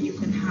options that you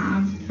can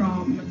have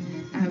from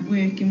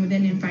working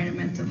within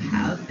environmental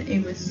health,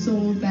 it was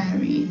so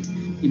varied.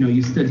 You know,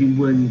 you study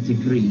one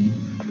degree,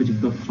 but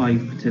you've got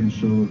 5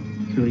 potential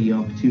career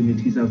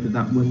opportunities out of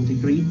that one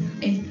degree.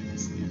 It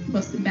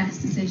was the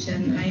best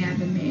decision I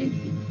ever made.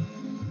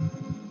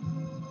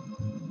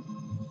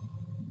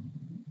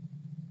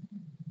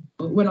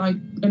 When I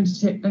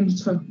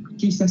undertook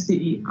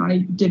GCSE, I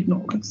did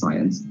not like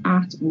science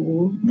at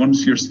all.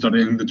 Once you're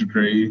studying the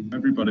degree,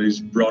 everybody's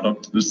brought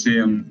up to the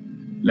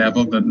same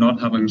level that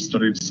not having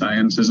studied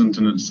science isn't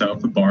in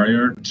itself a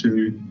barrier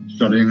to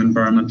studying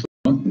environmental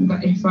health.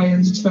 That if I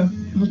undertook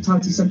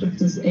hospitality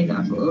subject as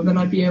A-level, then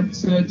I'd be able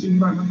to do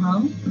environmental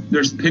health.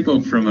 There's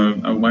people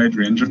from a wide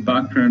range of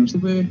backgrounds.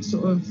 We were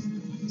sort of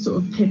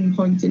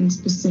pinpointing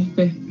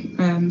specific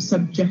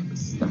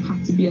subjects that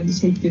had to be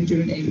undertaken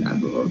during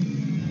A-level.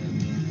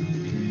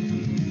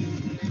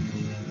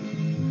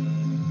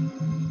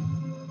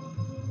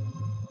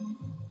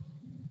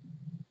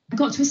 I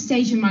got to a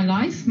stage in my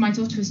life, my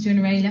daughter was doing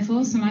her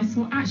A-levels, and I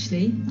thought,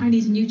 actually, I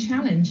need a new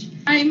challenge.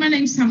 Hi, my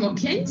name's Sam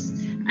Watkins.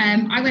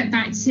 I went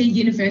back to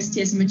university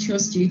as a mature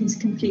student to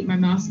complete my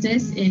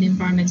master's in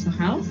environmental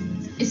health.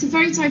 It's a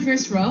very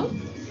diverse role.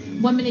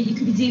 One minute you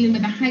could be dealing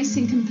with a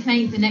housing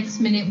complaint, the next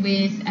minute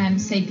with,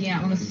 say, being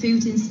out on a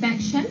food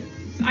inspection.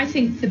 I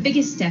think the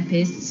biggest step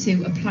is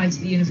to apply to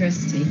the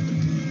university.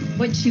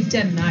 Once you've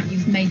done that,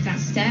 you've made that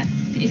step.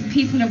 If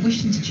people are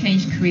wishing to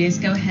change careers,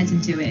 go ahead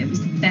and do it. It was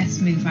the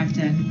best move I've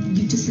done.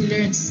 You just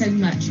learned so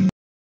much.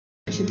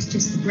 It was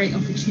just the great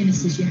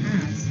opportunities you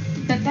had.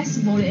 But best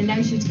of all, it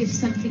allows you to give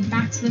something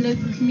back to the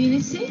local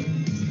community.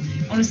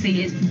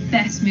 Honestly, it's the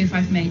best move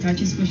I've made. I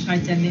just wish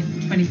I'd done it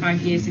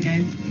 25 years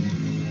ago.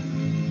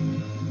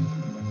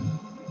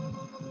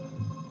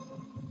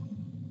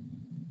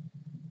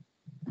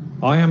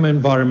 I am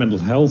environmental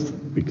health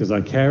because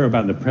I care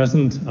about the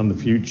present and the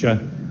future,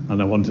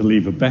 and I want to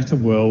leave a better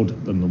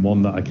world than the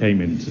one that I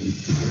came into.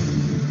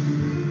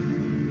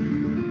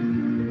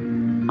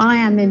 I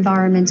am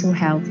environmental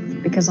health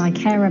because I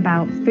care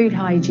about food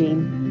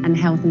hygiene and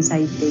health and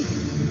safety.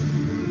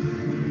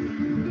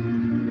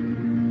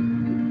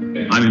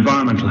 I'm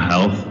environmental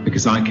health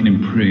because I can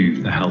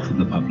improve the health of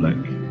the public.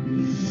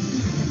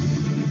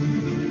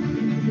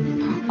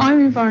 I'm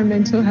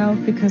environmental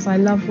health because I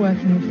love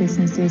working with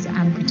businesses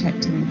and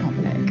protecting the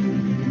public.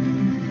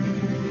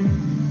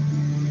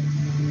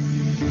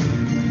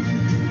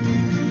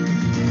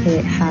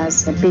 It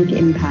has a big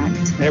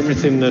impact.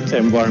 Everything that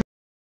environment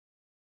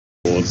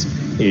towards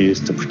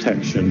is the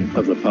protection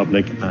of the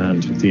public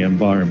and the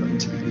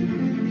environment.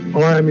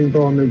 I am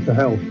environmental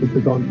health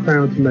because I'm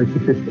proud to make a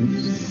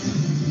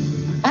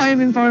difference. I am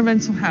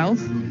environmental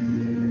health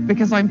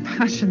because I'm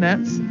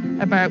passionate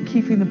about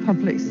keeping the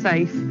public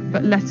safe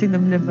but letting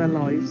them live their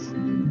lives.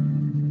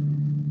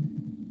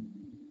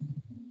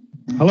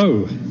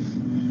 Hello.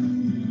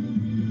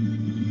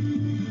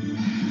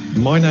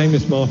 My name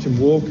is Martin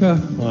Walker.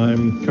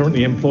 I'm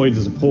currently employed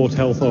as a Port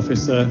Health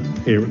Officer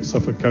here at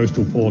Suffolk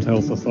Coastal Port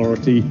Health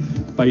Authority,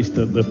 based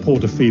at the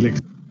Port of Felix,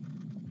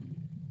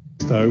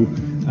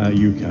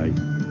 UK.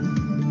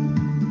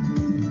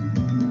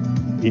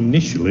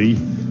 Initially,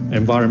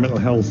 environmental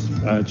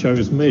health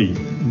chose me.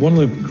 One of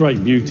the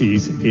great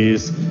beauties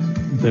is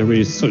there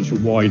is such a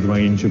wide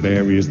range of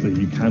areas that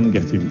you can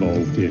get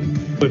involved in,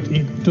 but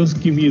it does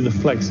give you the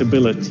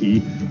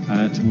flexibility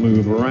to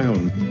move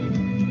around.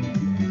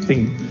 I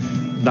think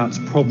that's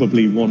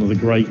probably one of the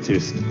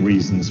greatest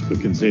reasons for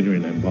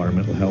considering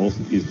environmental health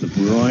is the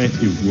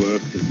variety of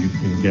work that you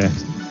can get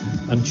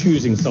and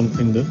choosing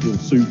something that will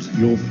suit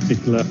your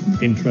particular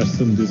interests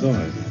and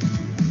desires.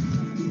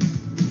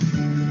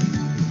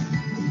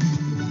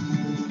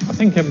 I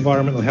think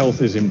environmental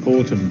health is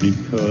important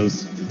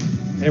because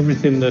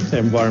everything that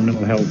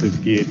environmental health is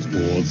geared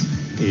towards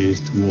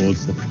is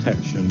towards the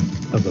protection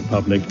of the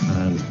public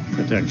and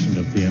protection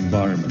of the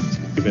environment.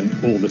 Given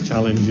all the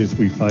challenges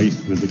we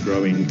face with the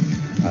growing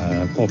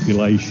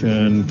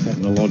population,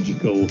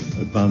 technological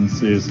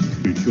advances,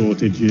 food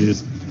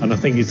shortages, and I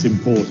think it's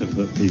important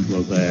that people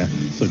are there,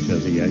 such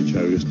as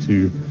EHOs,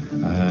 to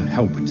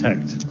help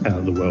protect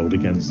the world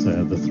against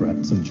the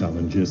threats and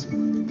challenges.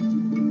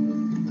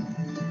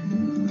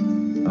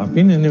 I've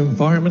been in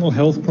environmental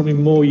health probably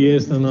more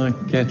years than I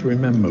care to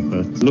remember,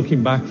 but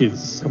looking back,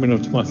 it's coming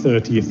up to my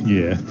 30th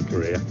year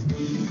career.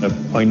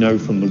 I know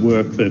from the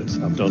work that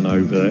I've done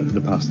over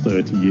the past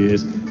 30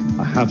 years,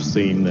 I have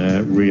seen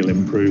real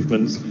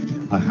improvements,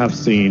 I have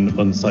seen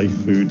unsafe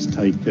foods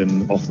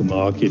taken off the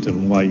market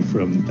and away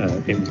from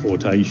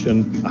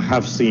importation. I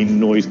have seen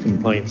noise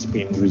complaints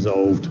being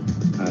resolved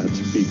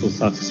to people's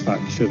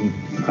satisfaction,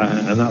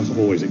 and that's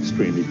always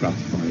extremely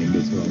gratifying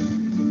as well.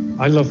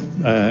 I love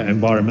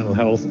environmental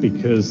health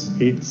because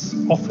it's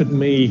offered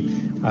me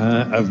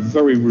a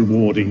very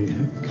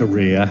rewarding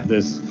career.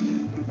 There's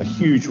a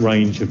huge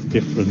range of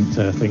different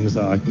things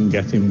that I can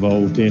get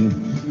involved in.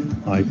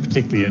 I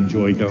particularly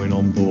enjoy going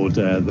on board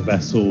the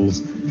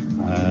vessels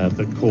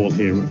that call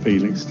here at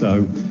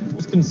Felixstowe.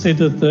 It's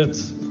considered that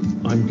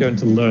I'm going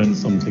to learn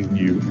something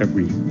new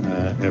every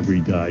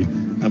day,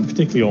 and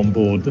particularly on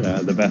board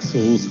the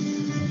vessels.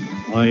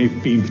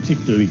 I've been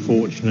particularly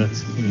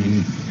fortunate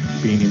in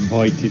being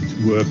invited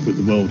to work with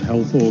the World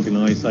Health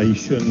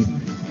Organization,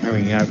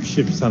 carrying out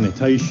ship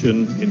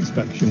sanitation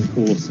inspection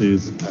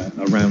courses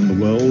around the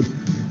world.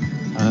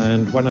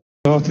 And when I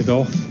started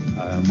off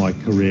my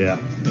career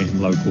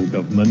in local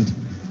government,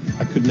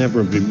 I could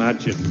never have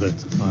imagined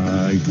that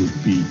I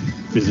would be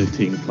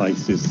visiting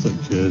places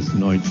such as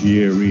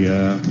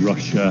Nigeria,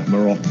 Russia,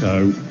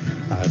 Morocco,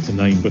 to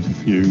name but a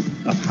few.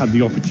 I've had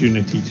the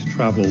opportunity to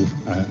travel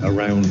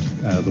around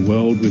the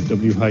world with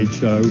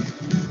WHO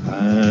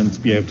and to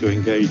be able to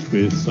engage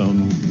with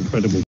some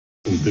incredible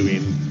people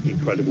doing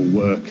incredible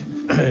work.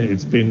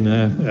 It's been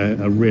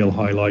a real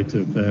highlight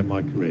of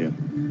my career.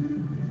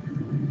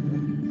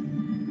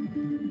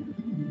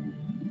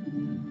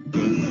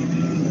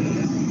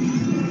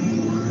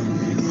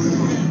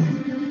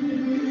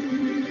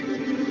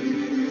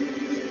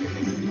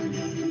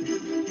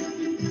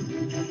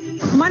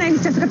 My name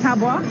is Jessica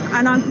Tabwa,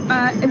 and I'm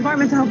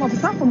Environmental Health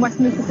Officer from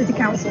Westminster City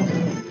Council.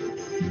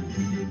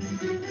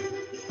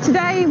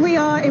 Today we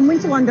are in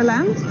Winter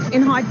Wonderland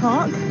in Hyde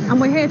Park, and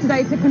we're here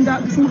today to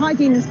conduct some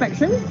hygiene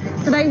inspections.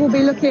 Today we'll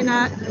be looking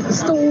at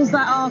stalls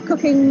that are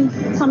cooking,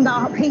 some that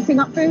are heating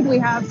up food. We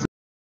have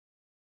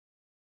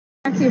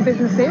a variety of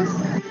businesses.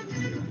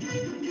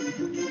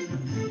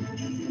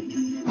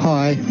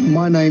 Hi,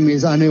 my name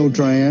is Anil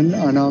Drayan,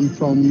 and I'm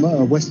from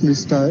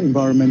Westminster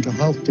Environmental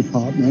Health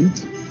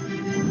Department.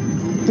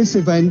 This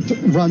event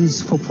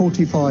runs for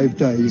 45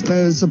 days.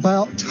 There's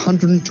about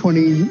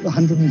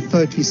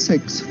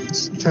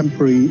 136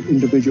 temporary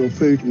individual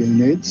food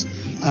units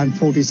and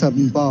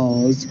 47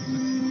 bars.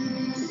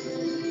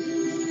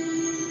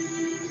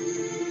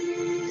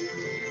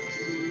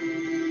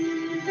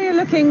 We're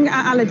looking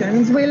at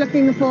allergens. We're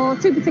looking for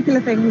two particular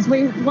things.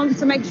 We want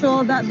to make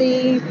sure that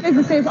the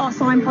businesses are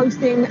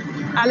signposting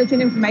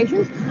allergen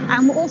information,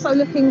 and we're also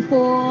looking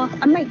for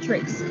a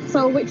matrix,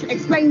 so which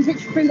explains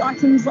which food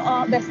items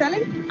they're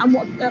selling and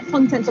what the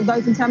contents of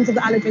those in terms of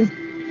the allergens.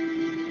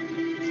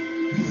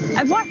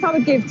 Advice I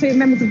would give to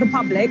members of the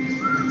public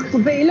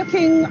would be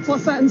looking for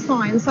certain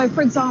signs. So,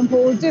 for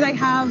example, do they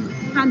have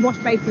hand wash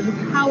basins?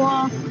 How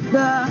are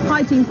the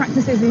hygiene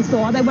practices in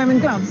store? Are they wearing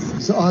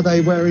gloves? So are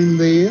they wearing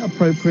the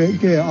appropriate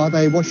gear? Are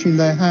they washing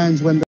their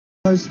hands when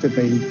they're supposed to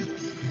be?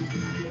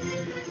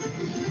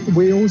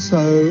 We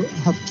also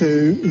have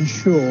to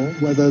ensure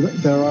whether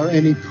there are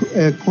any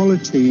air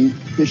quality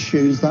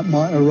issues that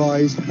might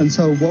arise. And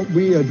so what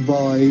we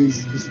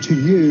advise is to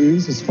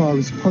use, as far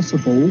as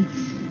possible,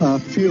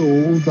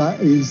 fuel that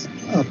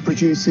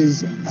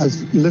produces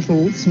as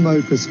little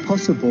smoke as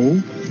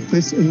possible.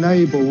 This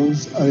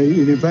enables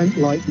an event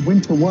like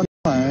Winter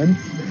Wonderland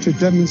to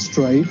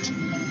demonstrate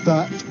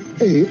that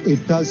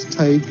it does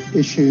take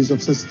issues of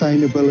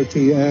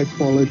sustainability, air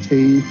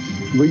quality,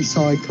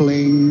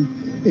 recycling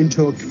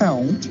into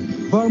account.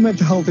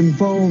 Environmental health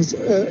involves,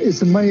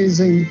 it's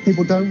amazing,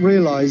 people don't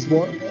realise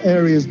what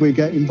areas we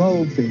get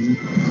involved in.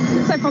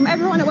 So from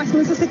everyone at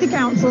Westminster City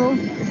Council,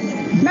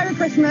 Merry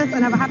Christmas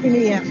and have a Happy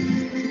New Year.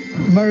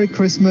 Merry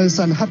Christmas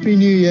and Happy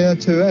New Year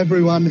to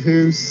everyone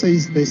who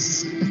sees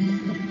this.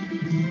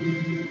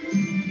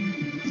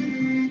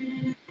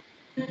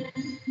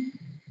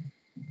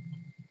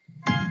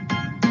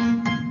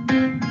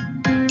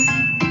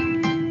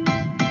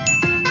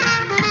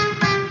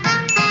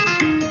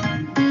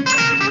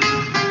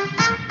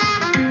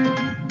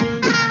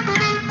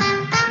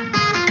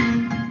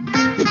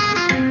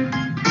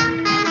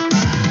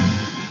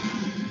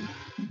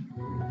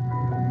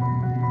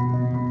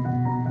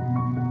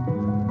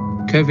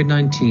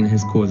 COVID-19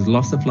 has caused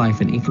loss of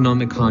life and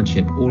economic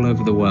hardship all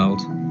over the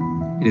world.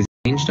 It has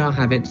changed our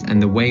habits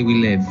and the way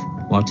we live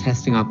while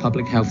testing our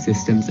public health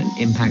systems and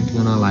impacting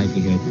on our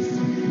livelihoods.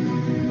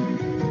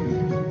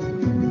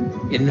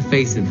 In the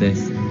face of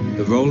this,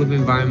 the role of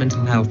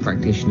environmental health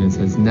practitioners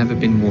has never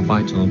been more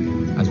vital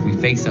as we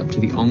face up to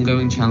the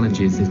ongoing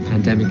challenges this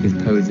pandemic is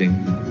posing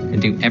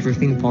and do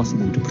everything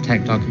possible to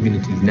protect our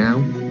communities now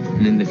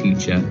and in the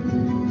future.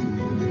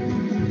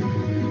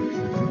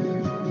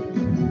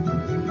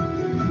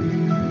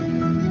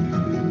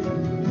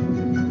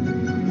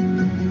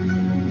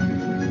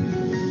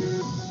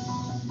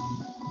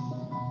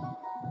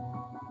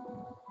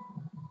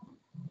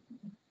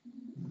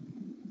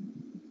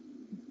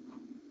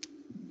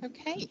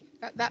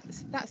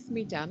 that's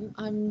me done.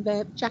 I'm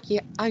Jackie.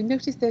 I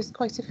noticed there's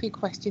quite a few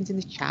questions in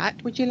the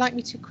chat. Would you like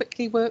me to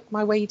quickly work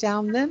my way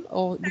down them,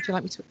 or would you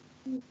like me to?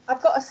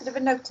 I've got a sort of a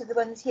note of the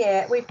ones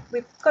here. We're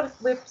sort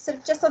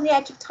of just on the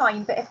edge of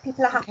time, but if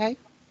people are happy to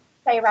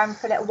stay around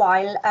for a little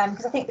while,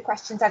 because I think the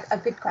questions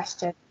are good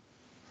questions.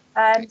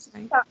 Start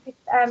with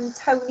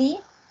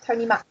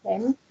Tony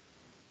Macklin.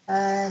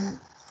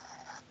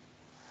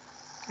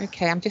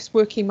 Okay, I'm just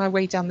working my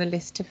way down the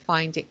list to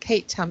find it.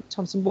 Kate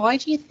Thompson, why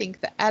do you think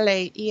that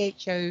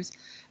EHO's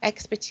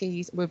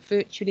expertise were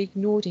virtually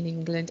ignored in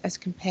England as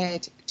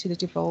compared to the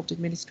devolved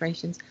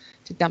administrations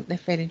to dump their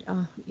failing?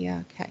 Oh,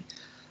 yeah, okay.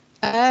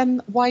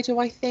 Why do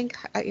I think?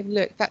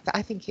 Look,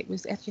 I think it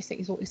was. I just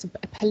think it's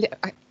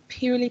a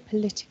purely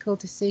political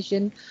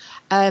decision.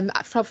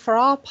 For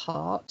our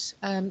part,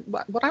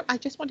 what I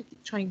just wanted to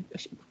try and.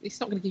 It's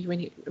not going to give you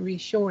any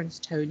reassurance,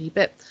 Tony,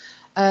 but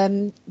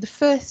the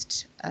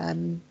first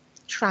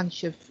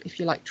tranche of, if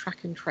you like,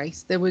 track and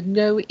trace, there were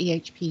no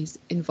EHPs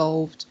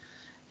involved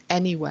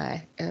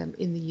anywhere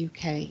in the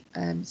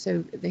UK,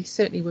 so they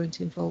certainly weren't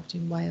involved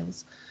in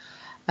Wales.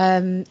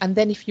 And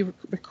then, if you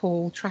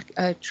recall,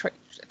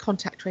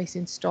 contact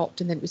tracing stopped,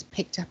 and then it was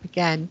picked up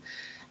again.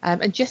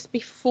 And just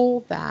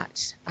before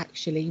that,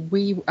 actually,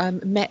 we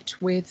met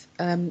with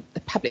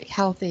the public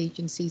health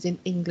agencies in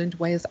England,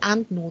 Wales,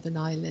 and Northern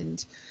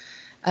Ireland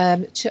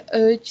to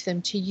urge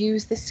them to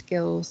use the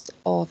skills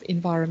of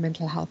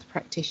environmental health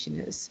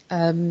practitioners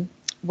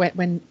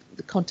when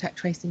the contact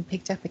tracing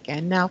picked up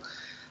again. Now,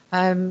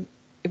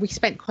 we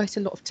spent quite a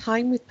lot of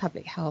time with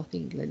Public Health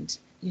England,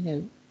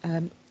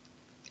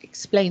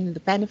 explaining the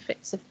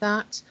benefits of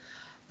that,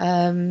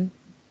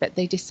 but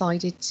they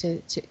decided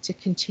to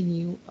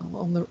continue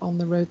on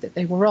the road that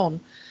they were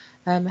on.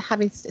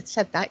 Having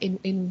said that,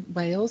 in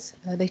Wales,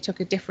 they took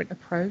a different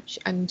approach,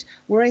 and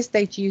whereas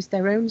they'd used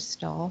their own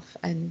staff,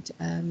 and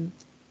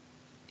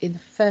in the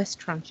first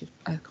tranche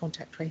of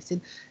contact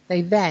tracing,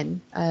 they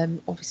then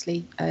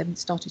obviously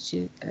started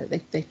to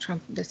they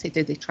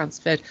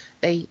transferred.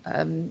 The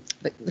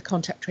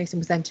contact tracing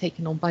was then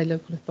taken on by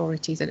local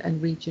authorities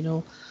and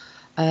regional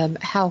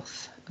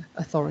health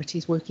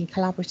authorities working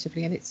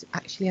collaboratively, and it's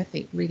actually, I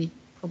think, really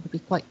probably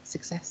quite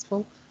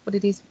successful. But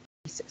it is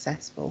really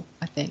successful,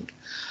 I think,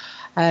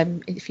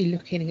 if you're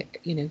looking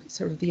at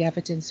sort of the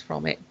evidence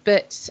from it.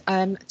 But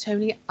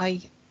Tony,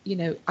 I'm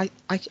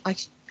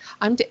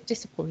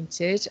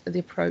disappointed at the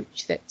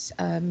approach that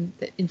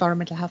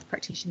environmental health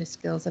practitioner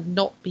skills have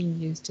not been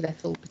used to their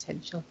full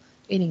potential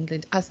in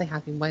England as they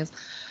have in Wales.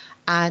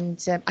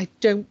 And I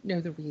don't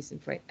know the reason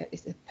for it.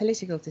 It's a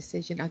political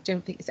decision. I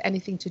don't think it's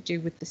anything to do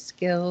with the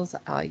skills.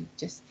 I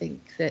just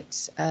think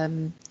that,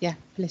 yeah,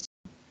 political.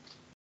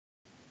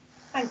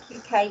 Thank you,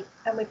 Kate.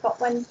 And we've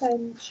got one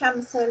from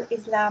Shamsul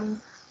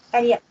Islam.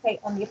 Any update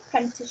on the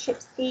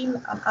apprenticeship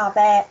scheme? Are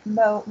there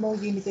more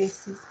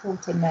universities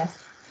supporting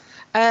this?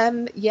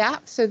 Yeah,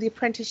 so the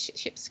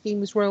apprenticeship scheme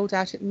was rolled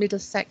out at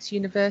Middlesex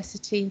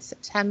University in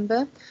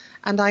September,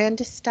 and I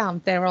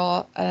understand there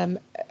are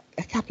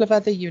a couple of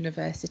other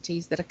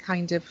universities that are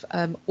kind of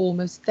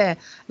almost there.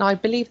 Now, I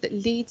believe that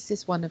Leeds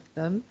is one of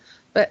them,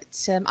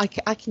 but I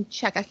can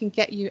check. I can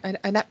get you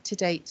an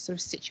up-to-date sort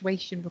of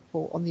situation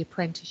report on the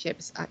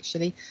apprenticeships,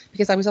 actually,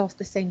 because I was asked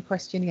the same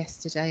question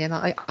yesterday and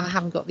I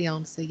haven't got the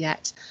answer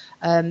yet.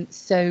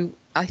 So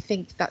I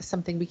think that's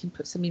something we can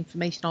put some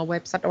information on our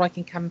website, or I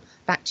can come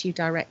back to you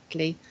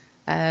directly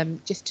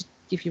just to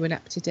give you an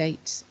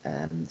up-to-date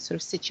sort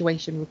of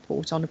situation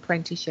report on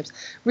apprenticeships.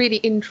 Really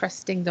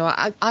interesting, though.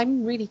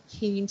 I'm really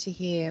keen to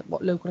hear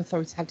what local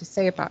authorities have to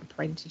say about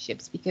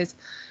apprenticeships, because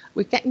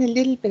we're getting a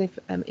little bit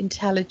of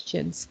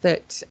intelligence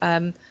that,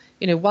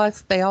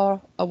 whilst they are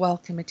a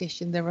welcome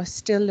addition, there are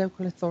still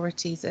local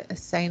authorities that are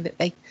saying that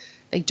they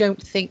don't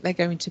think they're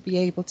going to be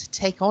able to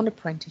take on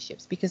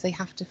apprenticeships because they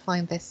have to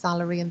find their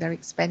salary and their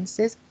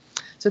expenses.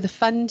 So the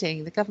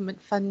funding, the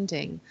government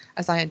funding,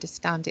 as I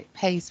understand it,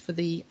 pays for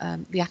the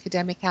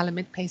academic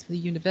element, pays for the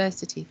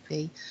university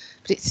fee,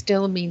 but it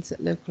still means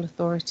that local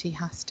authority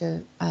has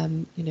to,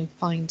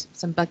 find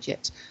some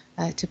budget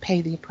to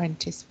pay the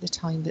apprentice for the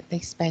time that they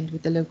spend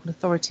with the local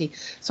authority.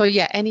 So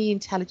yeah, any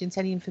intelligence,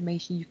 any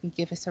information you can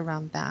give us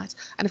around that.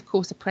 And of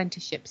course,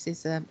 apprenticeships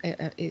is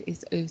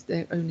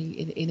only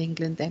in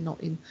England. They're not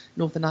in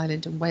Northern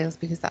Ireland and Wales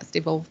because that's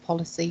devolved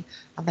policy,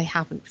 and they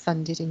haven't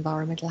funded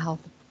environmental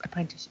health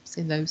apprenticeships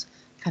in those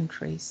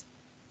countries.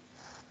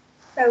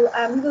 So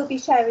we will be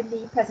sharing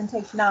the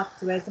presentation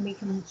afterwards, and we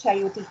can share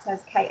your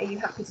details. Kate, are you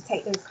happy to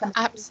take those countries?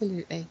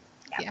 Absolutely.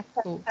 Yeah, of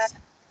course.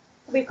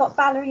 We've got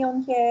Valerie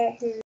on here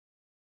who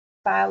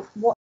about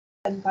what's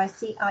done by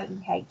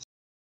CIEH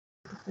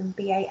from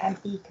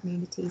BAME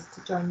communities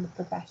to join the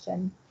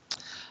profession.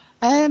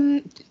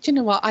 Do you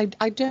know what?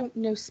 I don't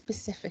know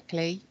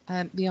specifically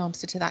the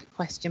answer to that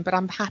question, but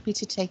I'm happy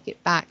to take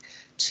it back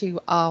to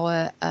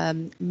our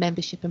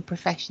membership and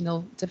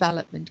professional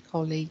development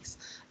colleagues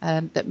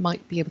that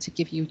might be able to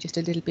give you just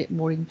a little bit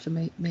more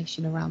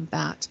information around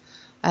that.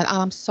 And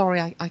I'm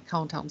sorry I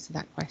can't answer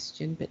that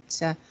question, but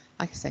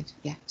like I said,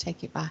 yeah,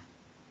 take it back.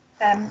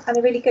 And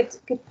a really good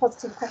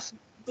positive question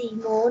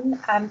Morn,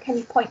 can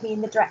you point me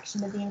in the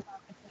direction of the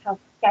Environmental Health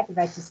Together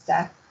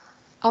register?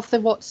 Of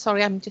the what?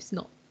 Sorry, I'm just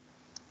not.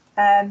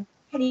 Can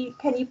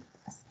you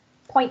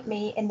point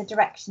me in the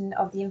direction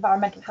of the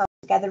Environmental Health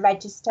Together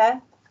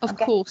register? Of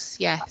course,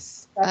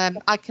 yes.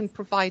 I can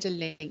provide a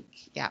link.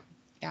 Yeah.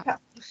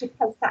 Perhaps you should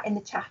post that in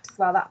the chat as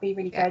well. That'd be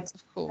really good.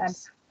 Of course.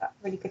 That's a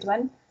really good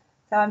one.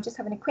 So I'm just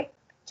having a quick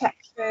check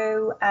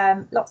through.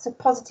 Lots of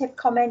positive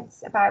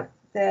comments about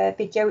the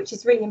video, which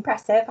is really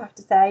impressive, I have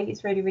to say.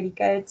 It's really, really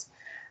good.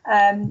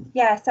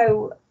 Yeah,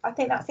 so I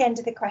think that's the end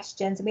of the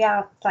questions, and we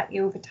are slightly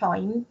over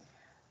time.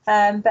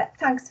 But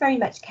thanks very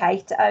much,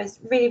 Kate. It was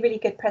really, really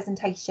good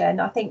presentation.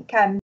 I think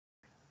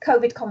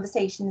COVID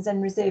conversations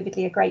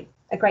unreservedly a great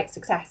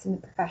success in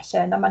the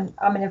profession. I'm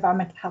an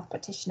environmental health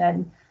practitioner,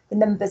 and the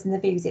numbers and the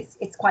views,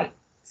 it's quite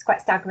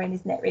staggering,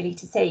 isn't it, really,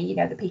 to see, you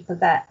know, the people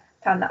that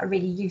found that a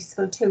really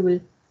useful tool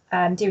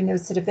during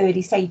those sort of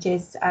early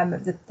stages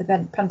of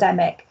the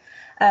pandemic.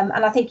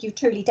 And I think you've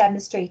truly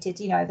demonstrated,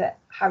 you know, that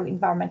how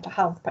environmental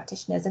health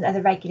practitioners and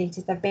other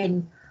regulators have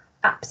been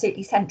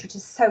absolutely central to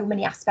so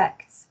many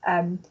aspects,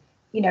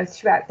 you know,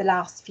 throughout the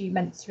last few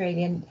months,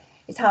 really. And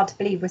it's hard to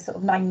believe we're sort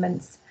of 9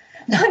 months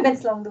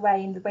along the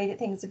way, in the way that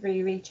things have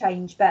really, really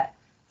changed. But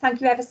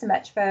thank you ever so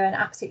much for an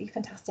absolutely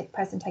fantastic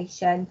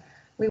presentation.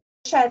 We will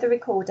share the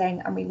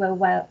recording, and we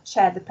will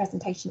share the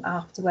presentation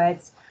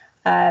afterwards,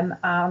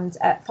 and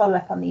follow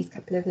up on these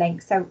couple of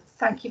links. So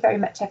thank you very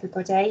much,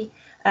 everybody,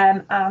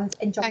 and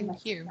enjoy the rest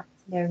of the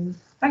afternoon.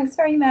 Thanks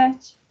very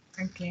much.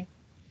 Thank you.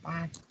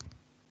 Bye.